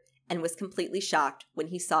shirt and was completely shocked when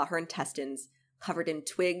he saw her intestines covered in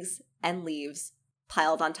twigs and leaves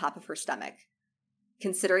piled on top of her stomach.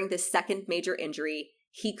 Considering this second major injury,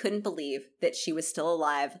 he couldn't believe that she was still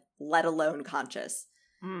alive, let alone conscious.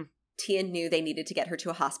 Tian knew they needed to get her to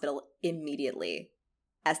a hospital immediately.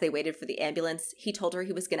 As they waited for the ambulance, he told her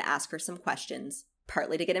he was going to ask her some questions,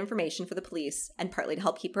 partly to get information for the police and partly to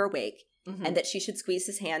help keep her awake, and that she should squeeze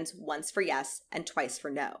his hands once for yes and twice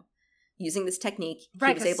for no. Using this technique,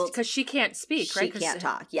 he was able to... Because she can't speak, right? She can't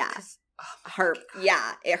talk, yeah.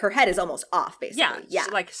 Her head is almost off, basically. Yeah.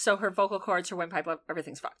 So her vocal cords, her windpipe,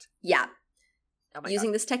 everything's fucked. Yeah. Oh my Using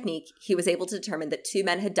God. this technique, he was able to determine that 2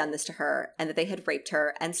 men had done this to her and that they had raped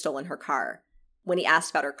her and stolen her car. When he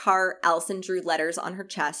asked about her car, Allison drew letters on her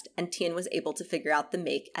chest and Tian was able to figure out the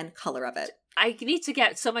make and color of it. I need to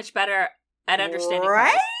get so much better at understanding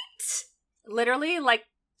Right? cars. Literally, like,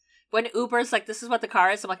 when Uber's like, this is what the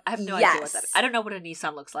car is, I'm like, I have no idea what that is. I don't know what a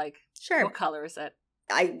Nissan looks like. Sure. What color is it?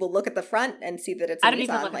 I will look at the front and see that it's a I don't Nissan.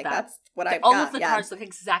 even look at that. That's what I've all got. of the cars look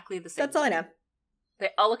exactly the same. That's all I know. They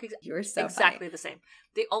all look You're so exactly funny. the same.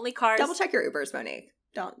 The only cars... Double check your Ubers, Monique.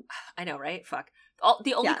 Don't. I know, right? Fuck.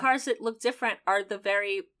 The only cars that look different are the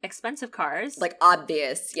very expensive cars. Like,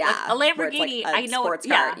 obvious, yeah. Like a Lamborghini, like I know sports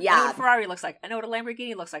what, car. I know what a Ferrari looks like. I know what a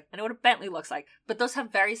Lamborghini looks like. I know what a Bentley looks like. But those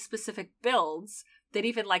have very specific builds that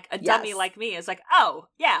even, like, a dummy like me is like, oh,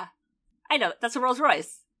 yeah, I know. That's a Rolls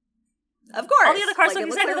Royce. Of course. All the other cars like, look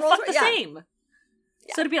exactly the fuck the same.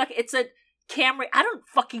 Yeah. So to be like, it's a Camry, I don't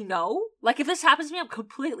fucking know. Like, if this happens to me, I'm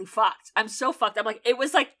completely fucked. I'm so fucked. I'm like, it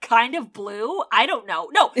was, like, kind of blue. I don't know.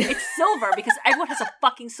 No, it's silver because everyone has a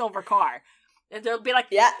fucking silver car. And they'll be like,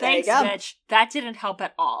 thanks, bitch. That didn't help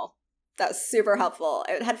at all. That was super helpful.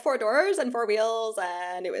 It had 4 doors and 4 wheels,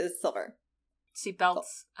 and it was silver. Seatbelts. Cool.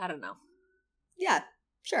 I don't know. Yeah,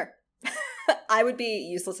 sure. I would be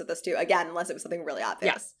useless at this, too. Again, unless it was something really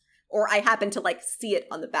obvious. Yeah. Or I happened to, like, see it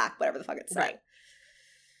on the back, whatever the fuck it's saying. Right.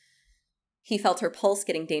 He felt her pulse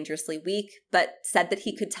getting dangerously weak, but said that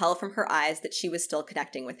he could tell from her eyes that she was still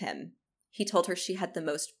connecting with him. He told her she had the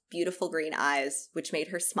most beautiful green eyes, which made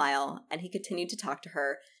her smile, and he continued to talk to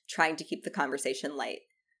her, trying to keep the conversation light.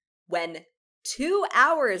 When 2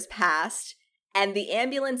 hours passed, and the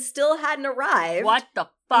ambulance still hadn't arrived... What the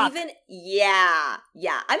fuck? Yeah.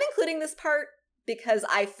 I'm including this part because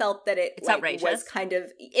I felt that it's outrageous. Was kind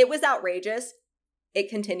of... It was outrageous. It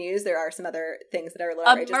continues. There are some other things that are a little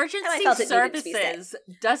outrageous. Emergency services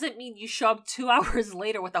doesn't mean you show up 2 hours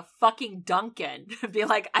later with a fucking Dunkin' and be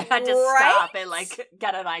like, I had to stop and, like,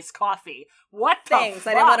 get a nice coffee. What the fuck?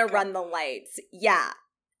 I didn't want to run the lights. Yeah.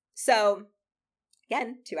 So,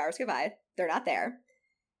 again, 2 hours go by. They're not there.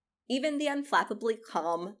 Even the unflappably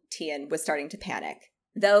calm Tian was starting to panic,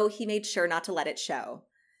 though he made sure not to let it show.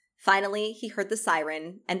 Finally, he heard the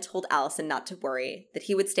siren and told Allison not to worry, that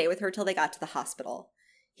he would stay with her till they got to the hospital.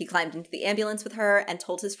 He climbed into the ambulance with her and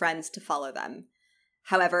told his friends to follow them.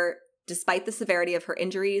 However, despite the severity of her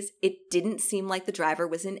injuries, it didn't seem like the driver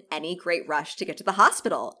was in any great rush to get to the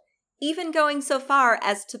hospital, even going so far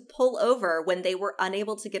as to pull over when they were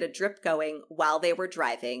unable to get a drip going while they were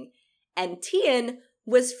driving, and Tian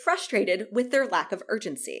was frustrated with their lack of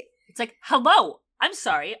urgency. It's like, hello, I'm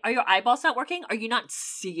sorry, are your eyeballs not working? Are you not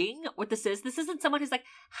seeing what this is? This isn't someone who's like,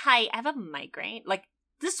 hi, I have a migraine. Like,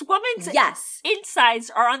 this woman's insides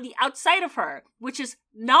are on the outside of her, which is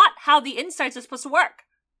not how the insides are supposed to work.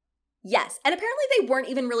 Yes, and apparently they weren't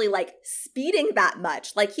even really, like, speeding that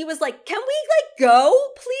much. Like, he was like, can we, like, go,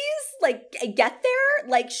 please? Like, get there?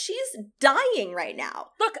 Like, she's dying right now.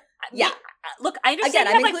 Look, yeah. Look, I understand.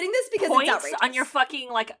 Again, I'm including this because points it's outrageous. On your fucking,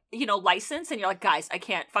 like, you know, license, and you're like, guys, I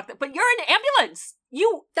can't fuck that. But you're an ambulance.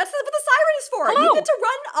 That's what the siren is for. Hello. You get to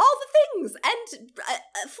run all the things and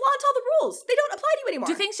flaunt all the rules. They don't apply to you anymore.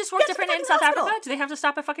 Do things just work different in South Africa? Do they have to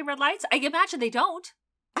stop at fucking red lights? I imagine they don't.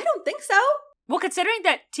 I don't think so. Well, considering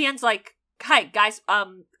that Tian's like, hi, guys,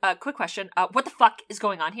 quick question. What the fuck is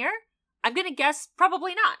going on here? I'm gonna guess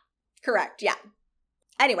probably not. Correct, yeah.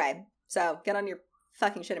 Anyway, so get on your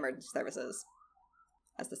fucking shit emergency services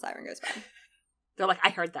as the siren goes by. They're like, I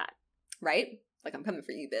heard that. Right? Like, I'm coming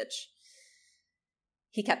for you, bitch.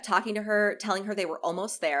 He kept talking to her, telling her they were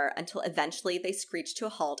almost there, until eventually they screeched to a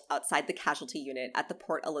halt outside the casualty unit at the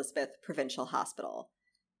Port Elizabeth Provincial Hospital.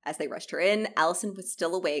 As they rushed her in, Allison was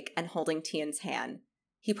still awake and holding Tian's hand.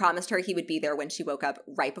 He promised her he would be there when she woke up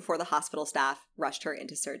right before the hospital staff rushed her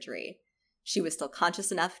into surgery. She was still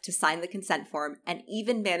conscious enough to sign the consent form and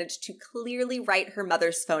even managed to clearly write her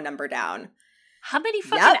mother's phone number down. How many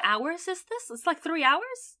fucking hours is this? It's like 3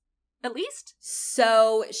 hours? At least?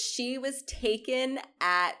 So she was taken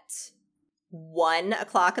at 1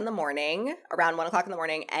 o'clock in the morning, around 1 o'clock in the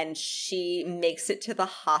morning, and she makes it to the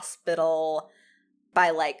hospital by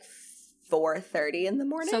like 4:30 in the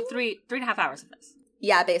morning. So 3.5 hours of this.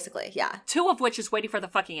 Yeah, basically, yeah. 2 of which is waiting for the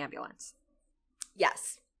fucking ambulance.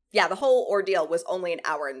 Yes. Yeah, the whole ordeal was only an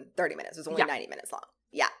hour and 30 minutes. It was only 90 minutes long.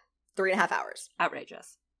 Yeah. 3.5 hours.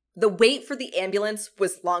 Outrageous. The wait for the ambulance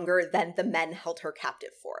was longer than the men held her captive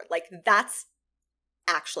for. Like, that's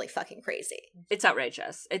actually fucking crazy. It's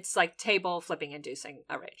outrageous. It's like table flipping inducing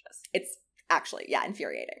outrageous. It's actually, yeah,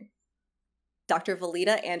 infuriating. Dr.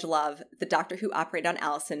 Valita Angelov, the doctor who operated on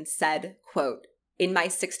Allison, said, quote, "In my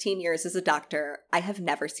 16 years as a doctor, I have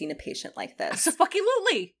never seen a patient like this."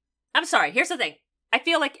 Absolutely. I'm sorry. Here's the thing. I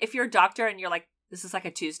feel like if you're a doctor and you're like, this is like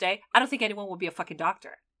a Tuesday, I don't think anyone will be a fucking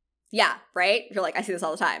doctor. Yeah, right? You're like, I see this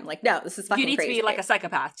all the time. Like, no, this is fucking crazy. You need to be like a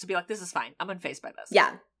psychopath to be like, this is fine. I'm unfazed by this.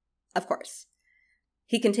 Yeah, of course.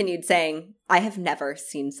 He continued saying, "I have never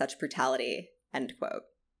seen such brutality," end quote.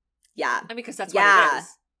 Yeah. I mean, because that's what it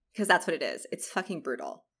is. Because that's what it is. It's fucking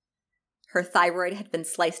brutal. Her thyroid had been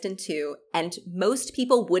sliced in two, and most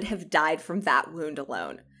people would have died from that wound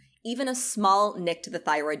alone. Even a small nick to the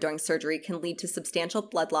thyroid during surgery can lead to substantial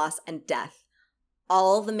blood loss and death.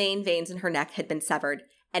 All the main veins in her neck had been severed,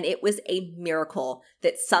 and it was a miracle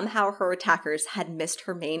that somehow her attackers had missed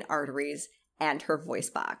her main arteries and her voice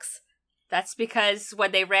box. That's because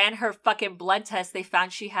when they ran her fucking blood test, they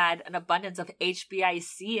found she had an abundance of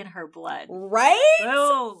HbA1c in her blood. Right?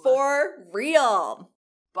 Boom. For real.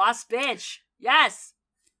 Boss bitch. Yes.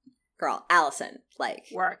 Girl, Allison. Like.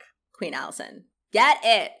 Work. Queen Allison. Get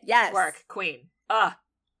it. Yes. Work. Queen. Ugh.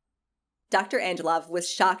 Dr. Angelov was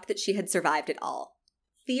shocked that she had survived it all.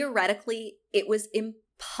 Theoretically, it was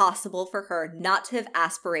impossible for her not to have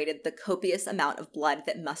aspirated the copious amount of blood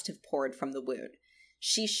that must have poured from the wound.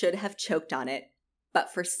 She should have choked on it,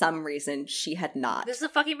 but for some reason she had not. This is a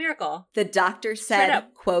fucking miracle. The doctor said,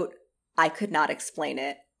 quote, "I could not explain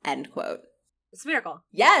it," end quote. It's a miracle.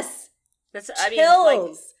 Yes. That's, I mean,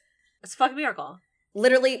 like, it's a fucking miracle.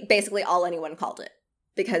 Literally, basically all anyone called it.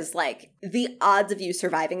 Because, like, the odds of you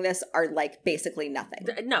surviving this are, like, basically nothing.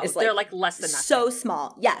 No, they're, like, less than nothing. So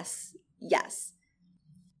small. Yes. Yes.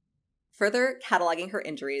 Further cataloging her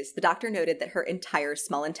injuries, the doctor noted that her entire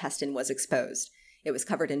small intestine was exposed. It was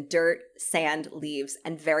covered in dirt, sand, leaves,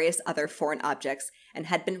 and various other foreign objects, and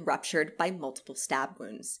had been ruptured by multiple stab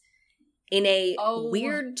wounds. In a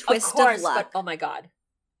weird twist of luck... But, oh my god.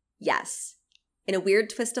 Yes. In a weird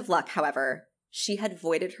twist of luck, however, she had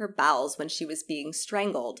voided her bowels when she was being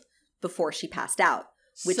strangled before she passed out,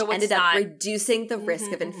 which ended up reducing the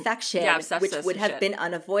risk of infection, which would have been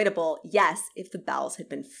unavoidable, yes, if the bowels had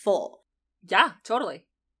been full. Yeah, totally.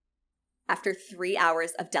 After 3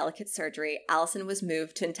 hours of delicate surgery, Allison was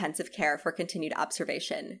moved to intensive care for continued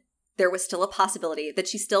observation. There was still a possibility that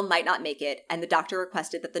she still might not make it, and the doctor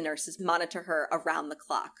requested that the nurses monitor her around the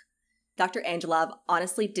clock. Dr. Angelov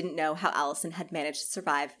honestly didn't know how Allison had managed to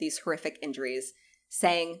survive these horrific injuries,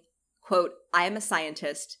 saying, quote, "I am a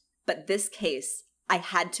scientist, but this case, I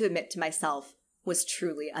had to admit to myself, was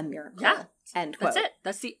truly a miracle." Yeah. End quote. That's it.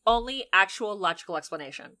 That's the only actual logical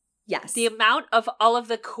explanation. Yes. The amount of all of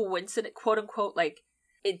the coincident, quote unquote, like,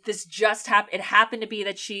 this just happened. It happened to be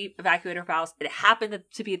that she evacuated her bowels. It happened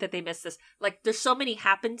to be that they missed this. Like, there's so many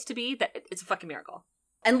happens to be that it's a fucking miracle.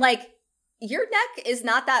 And, like, your neck is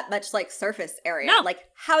not that much, like, surface area. No. Like,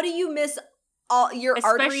 how do you miss all your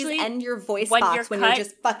arteries Especially and your voice when box you're when cut you're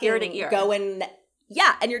just fucking ear to ear. going...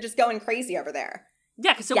 Yeah, and you're just going crazy over there.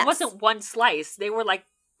 Yeah, because it Yes. wasn't one slice. They were, like,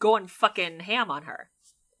 going fucking ham on her.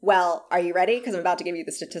 Well, are you ready? Because I'm about to give you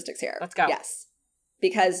the statistics here. Let's go. Yes.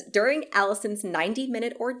 Because during Allison's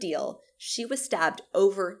 90-minute ordeal, she was stabbed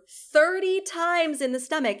over 30 times in the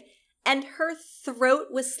stomach, and her throat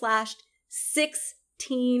was slashed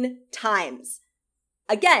 16 times.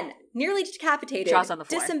 Again, nearly decapitated, Jaws on the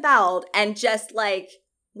floor. disemboweled, and just, like,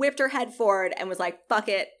 whipped her head forward and was like, fuck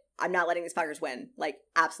it, I'm not letting these fuckers win. Like,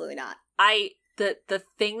 absolutely not. The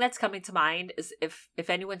thing that's coming to mind is if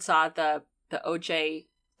anyone saw the OJ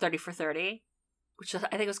 30 for 30, which I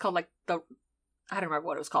think it was called, like, I don't remember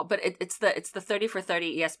what it was called, but it's the 30 for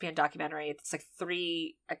 30 ESPN documentary. It's like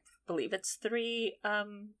I believe it's 3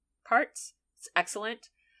 parts. It's excellent.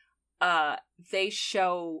 They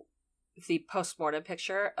show the postmortem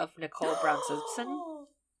picture of Nicole Brown Simpson.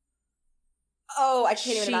 Oh, I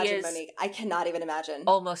can't even She imagine, is Monique. I cannot even imagine.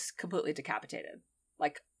 Almost completely decapitated.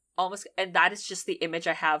 Like, almost, and that is just the image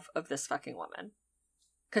I have of this fucking woman.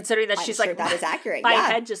 Considering that I'm she's sure like, that is accurate. my Yeah.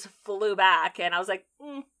 head just flew back, and I was like,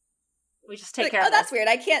 we just take Like, care oh, of this. that's weird.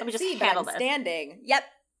 I Let can't me just see, but handle I'm this. standing. Yep.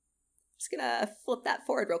 Just gonna flip that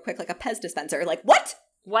forward real quick like a Pez dispenser. Like, what?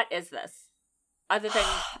 What is this? Other than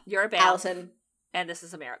you're a band, Allison. and this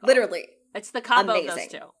is a miracle. Literally. It's the combo Amazing. of those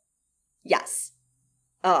two. Yes.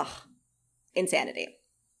 Ugh. Insanity.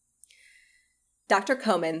 Dr.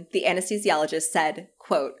 Komen, the anesthesiologist, said,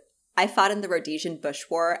 quote, "I fought in the Rhodesian Bush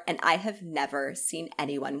War, and I have never seen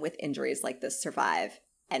anyone with injuries like this survive."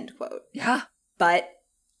 End quote. Yeah. But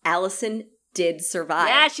Allison did survive.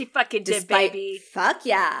 Yeah, she fucking did, baby. Fuck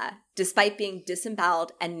yeah. Despite being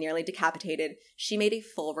disemboweled and nearly decapitated, she made a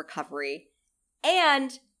full recovery.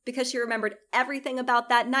 And because she remembered everything about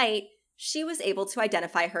that night, she was able to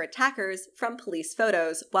identify her attackers from police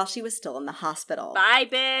photos while she was still in the hospital. Bye,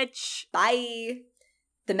 bitch. Bye.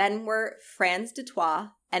 The men were Franz Dutois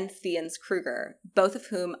and Theans Kruger, both of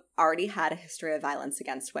whom already had a history of violence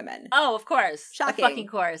against women. Oh, of course. Shocking. A fucking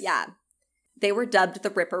course. Yeah. They were dubbed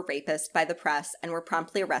the Ripper Rapist by the press and were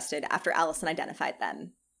promptly arrested after Allison identified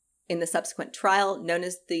them. In the subsequent trial, known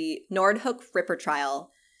as the Nordhook Ripper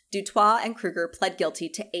trial, Dutois and Kruger pled guilty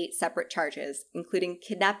to 8 separate charges, including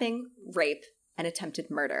kidnapping, rape, and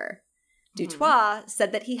attempted murder. Dutois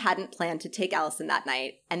said that he hadn't planned to take Allison that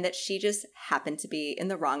night and that she just happened to be in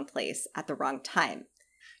the wrong place at the wrong time.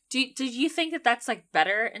 Did you think that that's, like,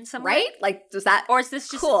 better in some way? Right? Like, does that... Or is this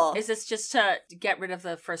just cool? Is this just to get rid of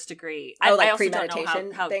the first degree? Oh, like I also don't know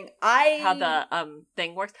premeditation how thing? how the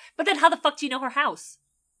thing works. But then how the fuck do you know her house?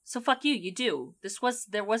 So fuck you, you do.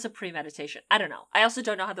 There was a premeditation. I don't know. I also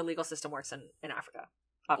don't know how the legal system works in Africa.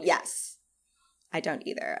 Obviously. Yes. I don't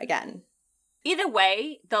either. Again. Either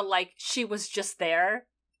way, the, like, she was just there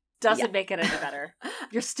doesn't make it any better.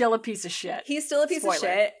 You're still a piece of shit. He's still a piece Spoiler. of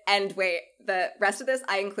shit. And wait, the rest of this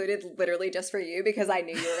I included literally just for you because I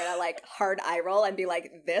knew you were gonna, like, hard eye roll and be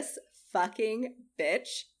like, this fucking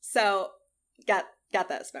bitch. So got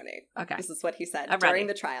this, Monique. Okay. This is what he said I'm during ready.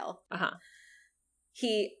 the trial. Uh-huh.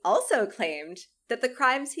 He also claimed that the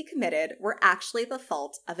crimes he committed were actually the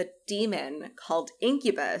fault of a demon called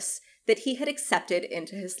Incubus that he had accepted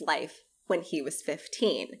into his life when he was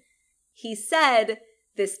 15. He said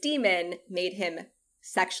this demon made him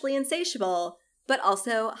sexually insatiable, but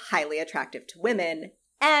also highly attractive to women,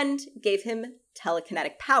 and gave him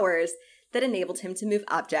telekinetic powers that enabled him to move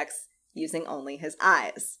objects using only his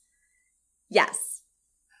eyes. Yes.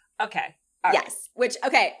 Okay. All right. Yes. Which,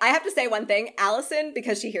 okay, I have to say one thing. Allison,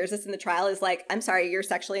 because she hears this in the trial, is like, I'm sorry, you're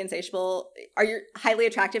sexually insatiable. Are you highly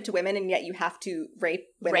attractive to women and yet you have to rape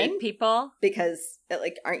women? Rape people? Because,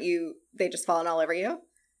 like, aren't you, they just fallen all over you?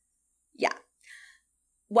 Yeah.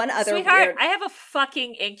 One other Sweetheart, weird... I have a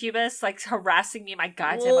fucking incubus, like, harassing me in my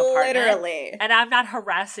goddamn apartment. Literally. And I'm not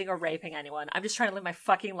harassing or raping anyone. I'm just trying to live my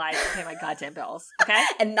fucking life and pay my goddamn bills. Okay?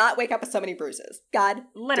 And not wake up with so many bruises. God damn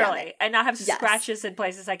Literally. it. And not have Yes. scratches in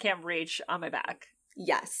places I can't reach on my back.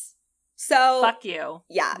 Yes. So, Fuck you.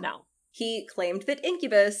 Yeah. No. He claimed that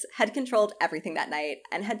Incubus had controlled everything that night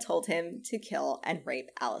and had told him to kill and rape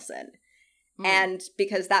Allison. And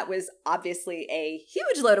because that was obviously a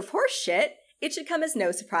huge load of horse shit, it should come as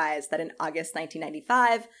no surprise that in August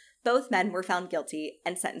 1995, both men were found guilty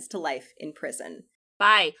and sentenced to life in prison.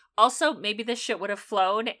 Bye. Also, maybe this shit would have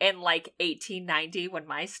flown in like 1890 when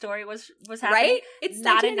my story was happening. Right? It's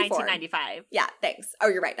not in 1994. 1995. Yeah, thanks. Oh,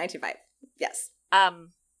 you're right. 1995. Yes.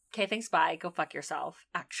 Okay, thanks, bye. Go fuck yourself,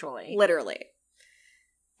 actually. Literally.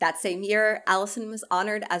 That same year, Allison was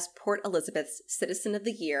honored as Port Elizabeth's Citizen of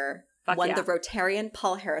the Year, won the Rotarian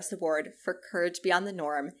Paul Harris Award for Courage Beyond the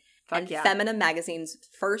Norm, and Femina Magazine's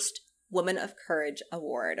first Woman of Courage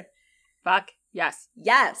Award. Fuck yes.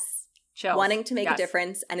 Yes. Chills. Wanting to make a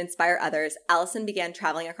difference and inspire others, Allison began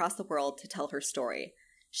traveling across the world to tell her story.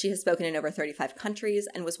 She has spoken in over 35 countries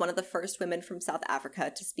and was one of the first women from South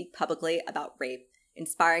Africa to speak publicly about rape,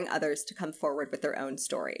 inspiring others to come forward with their own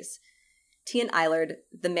stories. Tian Eilard,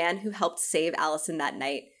 the man who helped save Allison that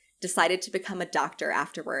night, decided to become a doctor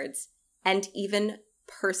afterwards, and even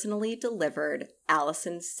personally delivered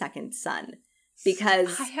Allison's second son.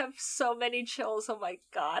 Because I have so many chills. Oh my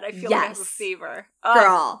God. I feel like I have a fever.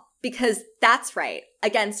 Girl, because that's right.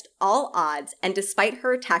 Against all odds, and despite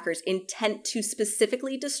her attacker's intent to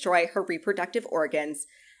specifically destroy her reproductive organs,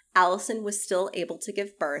 Allison was still able to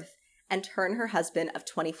give birth, and her and her husband of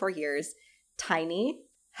 24 years, Tiny,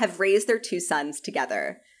 have raised their two sons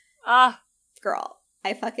together. Girl,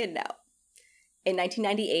 I fucking know. In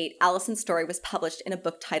 1998, Allison's story was published in a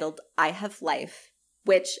book titled I Have Life,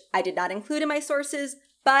 which I did not include in my sources,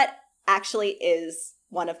 but actually is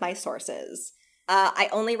one of my sources. I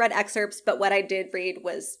only read excerpts, but what I did read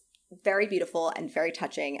was very beautiful and very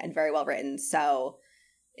touching and very well written. So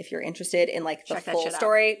if you're interested in like the full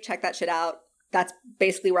story, check that shit out. That's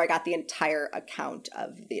basically where I got the entire account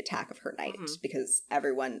of the attack of her night, because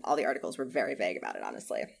all the articles were very vague about it,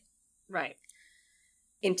 honestly. Right.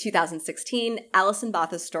 In 2016, Allison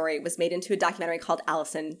Botha's story was made into a documentary called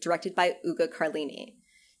Allison, directed by Ugo Carlini.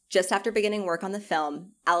 Just after beginning work on the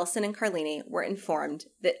film, Allison and Carlini were informed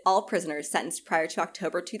that all prisoners sentenced prior to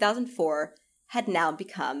October 2004 had now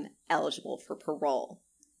become eligible for parole.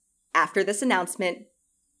 After this announcement,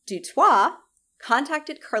 Dutoit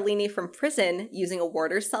contacted Carlini from prison using a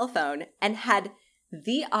warder's cell phone and had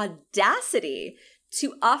the audacity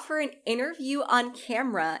to offer an interview on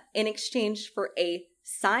camera in exchange for a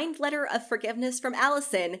signed letter of forgiveness from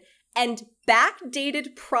Allison and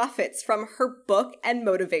backdated profits from her book and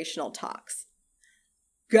motivational talks.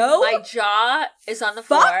 My jaw is on the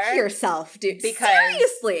floor. Fuck yourself, dude. Because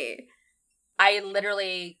seriously. I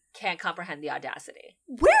literally can't comprehend the audacity.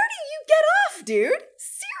 Where do you get off, dude?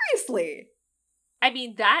 Seriously. I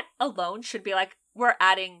mean, that alone should be like, we're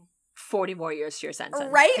adding 40 more years to your sentence.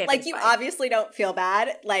 Right? Okay, like, you obviously don't feel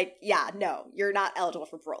bad. Like, yeah, no, you're not eligible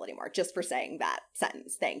for parole anymore just for saying that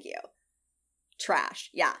sentence. Thank you. Trash.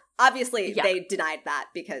 Yeah. Obviously, they denied that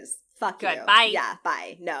because fuck you. Bye. Yeah,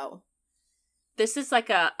 bye. No. This is like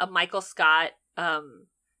a Michael Scott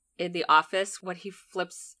in The Office when he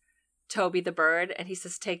flips Toby the bird and he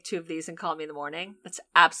says, take 2 of these and call me in the morning. That's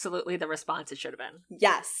absolutely the response it should have been.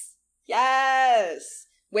 Yes. Yes.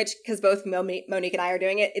 Which, because both Monique and I are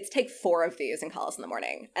doing it, it's take 4 of these and call us in the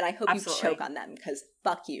morning. And I hope you choke on them, because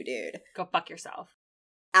fuck you, dude. Go fuck yourself.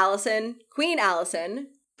 Allison, Queen Allison,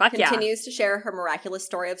 continues to share her miraculous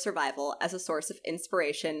story of survival as a source of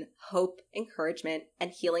inspiration, hope, encouragement,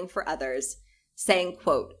 and healing for others, saying,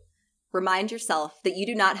 quote, "Remind yourself that you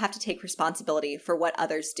do not have to take responsibility for what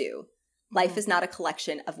others do. Life is not a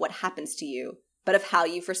collection of what happens to you, but of how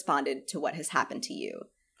you've responded to what has happened to you.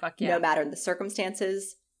 Fuck yeah. No matter the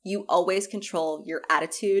circumstances, you always control your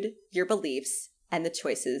attitude, your beliefs, and the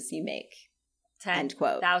choices you make."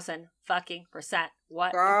 10,000 fucking %.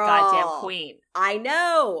 What Girl, a goddamn queen. I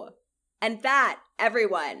know. And that,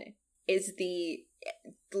 everyone, is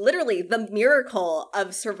literally the miracle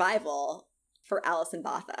of survival for Allison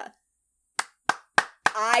Botha.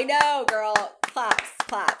 I know, girl.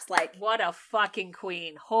 Claps. Like, what a fucking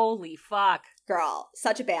queen. Holy fuck. Girl,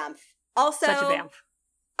 such a bamf. Also, such a bamf.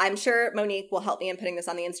 I'm sure Monique will help me in putting this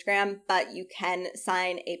on the Instagram, but you can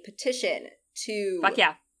sign a petition to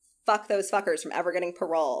fuck those fuckers from ever getting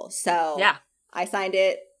parole. So yeah, I signed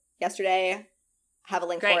it yesterday. Have a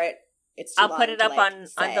link for it. It's too I'll long put it to, up like,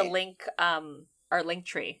 on the link, our link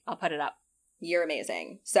tree. I'll put it up. You're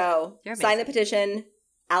amazing. So sign the petition.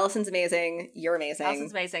 Allison's amazing. You're amazing.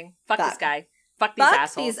 Allison's amazing. Fuck this guy. Fuck these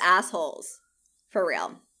assholes. Fuck these assholes. For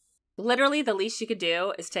real. Literally, the least you could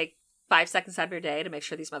do is take 5 seconds out of your day to make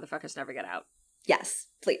sure these motherfuckers never get out. Yes,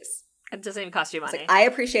 please. It doesn't even cost you It's money. like, I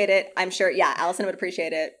appreciate it. I'm sure, yeah, Allison would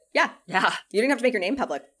appreciate it. Yeah. Yeah. You didn't have to make your name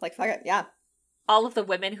public. Like, fuck it. Yeah. All of the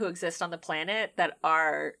women who exist on the planet that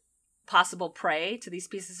are possible prey to these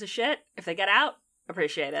pieces of shit, if they get out,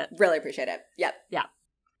 appreciate it. Really appreciate it. Yep. Yeah.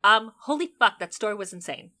 Holy fuck, that story was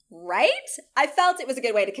insane. Right? I felt it was a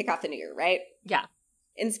good way to kick off the new year, right? Yeah.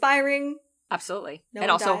 Inspiring. Absolutely. No and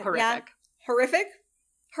one also died. horrific.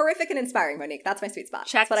 Yeah. Horrific and inspiring, Monique. That's my sweet spot.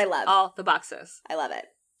 Checked That's what I love. all the boxes. I love it.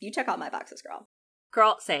 You check all my boxes, girl.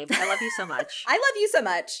 Girl, same. I love you so much. I love you so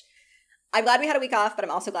much. I'm glad we had a week off, but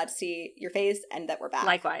I'm also glad to see your face and that we're back.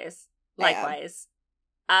 Likewise. Likewise.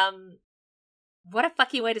 What a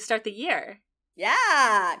fucking way to start the year.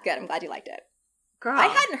 Yeah. Good. I'm glad you liked it. Girl. I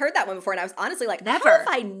hadn't heard that one before, and I was honestly like, Never. How have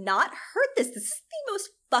I not heard this? This is the most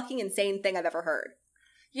fucking insane thing I've ever heard.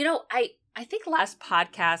 You know, I think last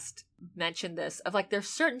podcast mentioned this, of like there's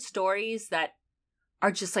certain stories that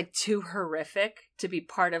are just like too horrific to be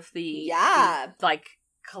part of the like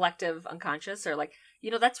collective unconscious, or like,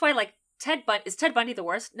 you know, that's why like is Ted Bundy the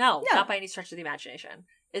worst? No, not by any stretch of the imagination.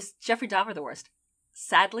 Is Jeffrey Dahmer the worst?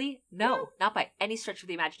 Sadly, no, not by any stretch of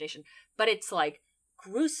the imagination. But it's like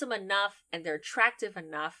gruesome enough and they're attractive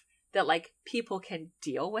enough that like people can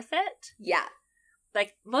deal with it. Yeah.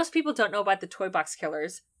 Like most people don't know about the Toy Box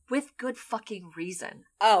Killers with good fucking reason.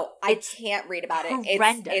 Oh, I can't read about it.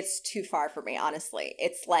 Horrendous. It's too far for me, honestly.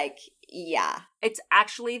 It's like, yeah. It's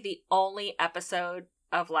actually the only episode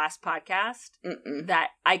of last podcast that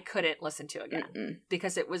I couldn't listen to again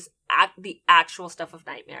because it was the actual stuff of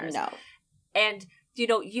nightmares. No. And, you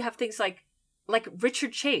know, you have things like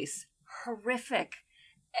Richard Chase, horrific.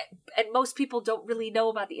 And most people don't really know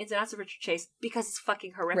about the ins and outs of Richard Chase because it's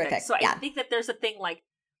fucking horrific. So I think that there's a thing like,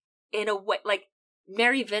 in a way, like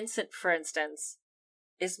Mary Vincent, for instance,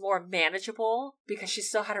 is more manageable because she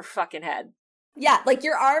still had her fucking head. Yeah, like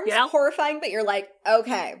your arm's horrifying, but you're like,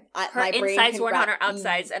 okay. Her my brain insides can weren't on her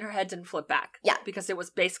outsides and her head didn't flip back. Yeah. Because it was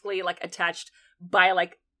basically like attached by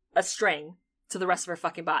like a string to the rest of her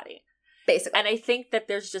fucking body. Basically. And I think that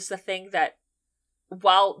there's just a thing that,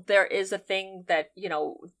 while there is a thing that, you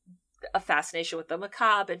know, a fascination with the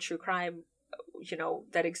macabre and true crime, you know,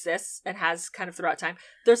 that exists and has kind of throughout time,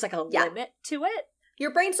 there's like a limit to it.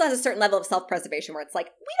 Your brain still has a certain level of self-preservation where it's like,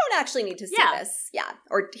 we don't actually need to see this. Yeah.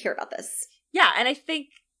 Or hear about this. Yeah. And I think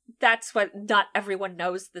that's what not everyone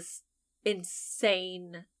knows this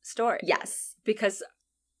insane story. Yes. Because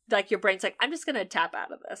like your brain's like, I'm just going to tap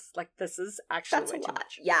out of this. Like this is actually way too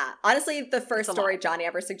much. Yeah. Honestly, the first story Johnny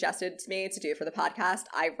ever suggested to me to do for the podcast,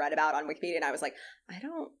 I read about on Wikipedia and I was like, I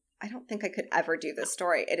don't think I could ever do this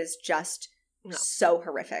story. It is just so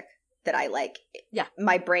horrific that I like,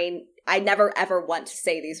 my brain, I never ever want to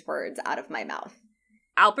say these words out of my mouth.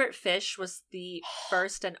 Albert Fish was the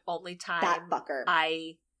first and only time that fucker.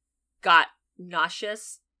 I got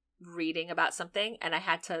nauseous reading about something and I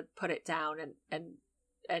had to put it down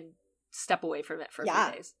and step away from it for a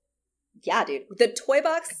few days. Yeah, dude. The Toy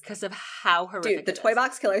Box, because of how horrific the Toy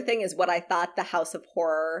Box Killer thing is what I thought the House of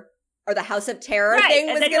Horror or the House of Terror thing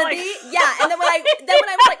was gonna be. Yeah, and then when I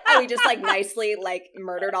was like, oh, he just like nicely like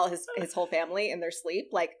murdered all his whole family in their sleep.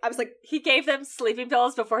 Like I was like, he gave them sleeping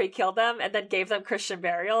pills before he killed them, and then gave them Christian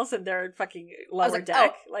burials in their fucking lower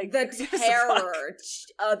deck. Oh, like the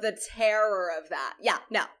terror of that. Yeah,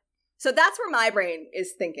 no. So that's where my brain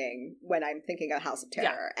is thinking when I'm thinking of House of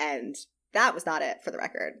Terror, and that was not it, for the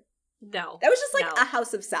record. No, that was just like a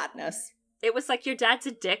house of sadness. It was like your dad's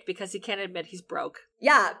a dick because he can't admit he's broke.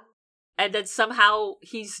 Yeah. And then somehow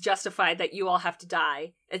he's justified that you all have to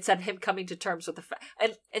die instead of him coming to terms with the fact.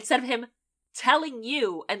 And instead of him telling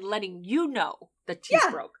you and letting you know that he's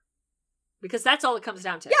broke. Because that's all it comes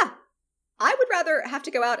down to. Yeah. I would rather have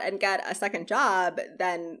to go out and get a second job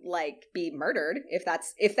than like be murdered. If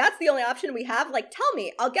that's the only option we have, like tell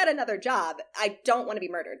me, I'll get another job. I don't want to be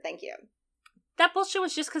murdered. Thank you. That bullshit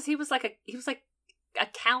was just because he was like a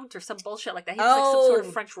count or some bullshit like that. He was like some sort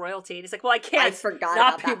of French royalty. And he's like, well, I can't. I forgot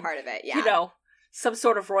about that part of it. Yeah. You know, some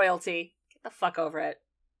sort of royalty. Get the fuck over it.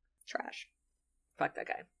 Trash. Fuck that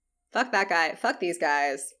guy. Fuck that guy. Fuck these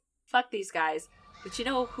guys. Fuck these guys. But you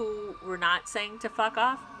know who we're not saying to fuck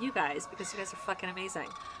off? You guys, because you guys are fucking amazing.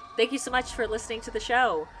 Thank you so much for listening to the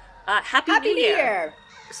show. Happy New Year.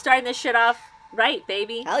 Starting this shit off right,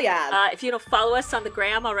 baby. Hell yeah. If you don't follow us on the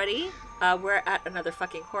gram already, we're at Another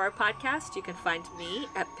Fucking Horror Podcast. You can find me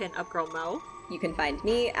at PinUpGirlMo. You can find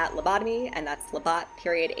me at Lobotomy, and that's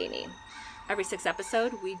Lobot.Amy. Every 6th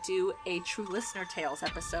episode, we do a True Listener Tales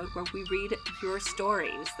episode where we read your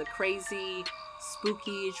stories, the crazy,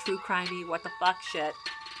 spooky, true crimey, what the fuck shit.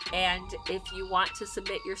 And if you want to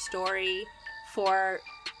submit your story for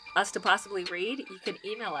us to possibly read, you can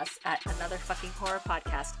email us at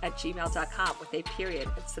anotherfuckinghorrorpodcast@gmail.com with a period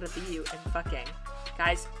instead of the U in fucking.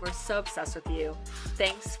 Guys, we're so obsessed with you.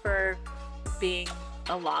 Thanks for being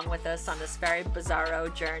along with us on this very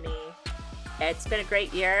bizarro journey. It's been a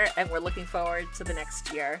great year, and we're looking forward to the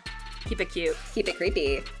next year. Keep it cute. Keep it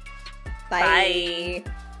creepy. Bye.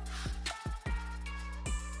 Bye.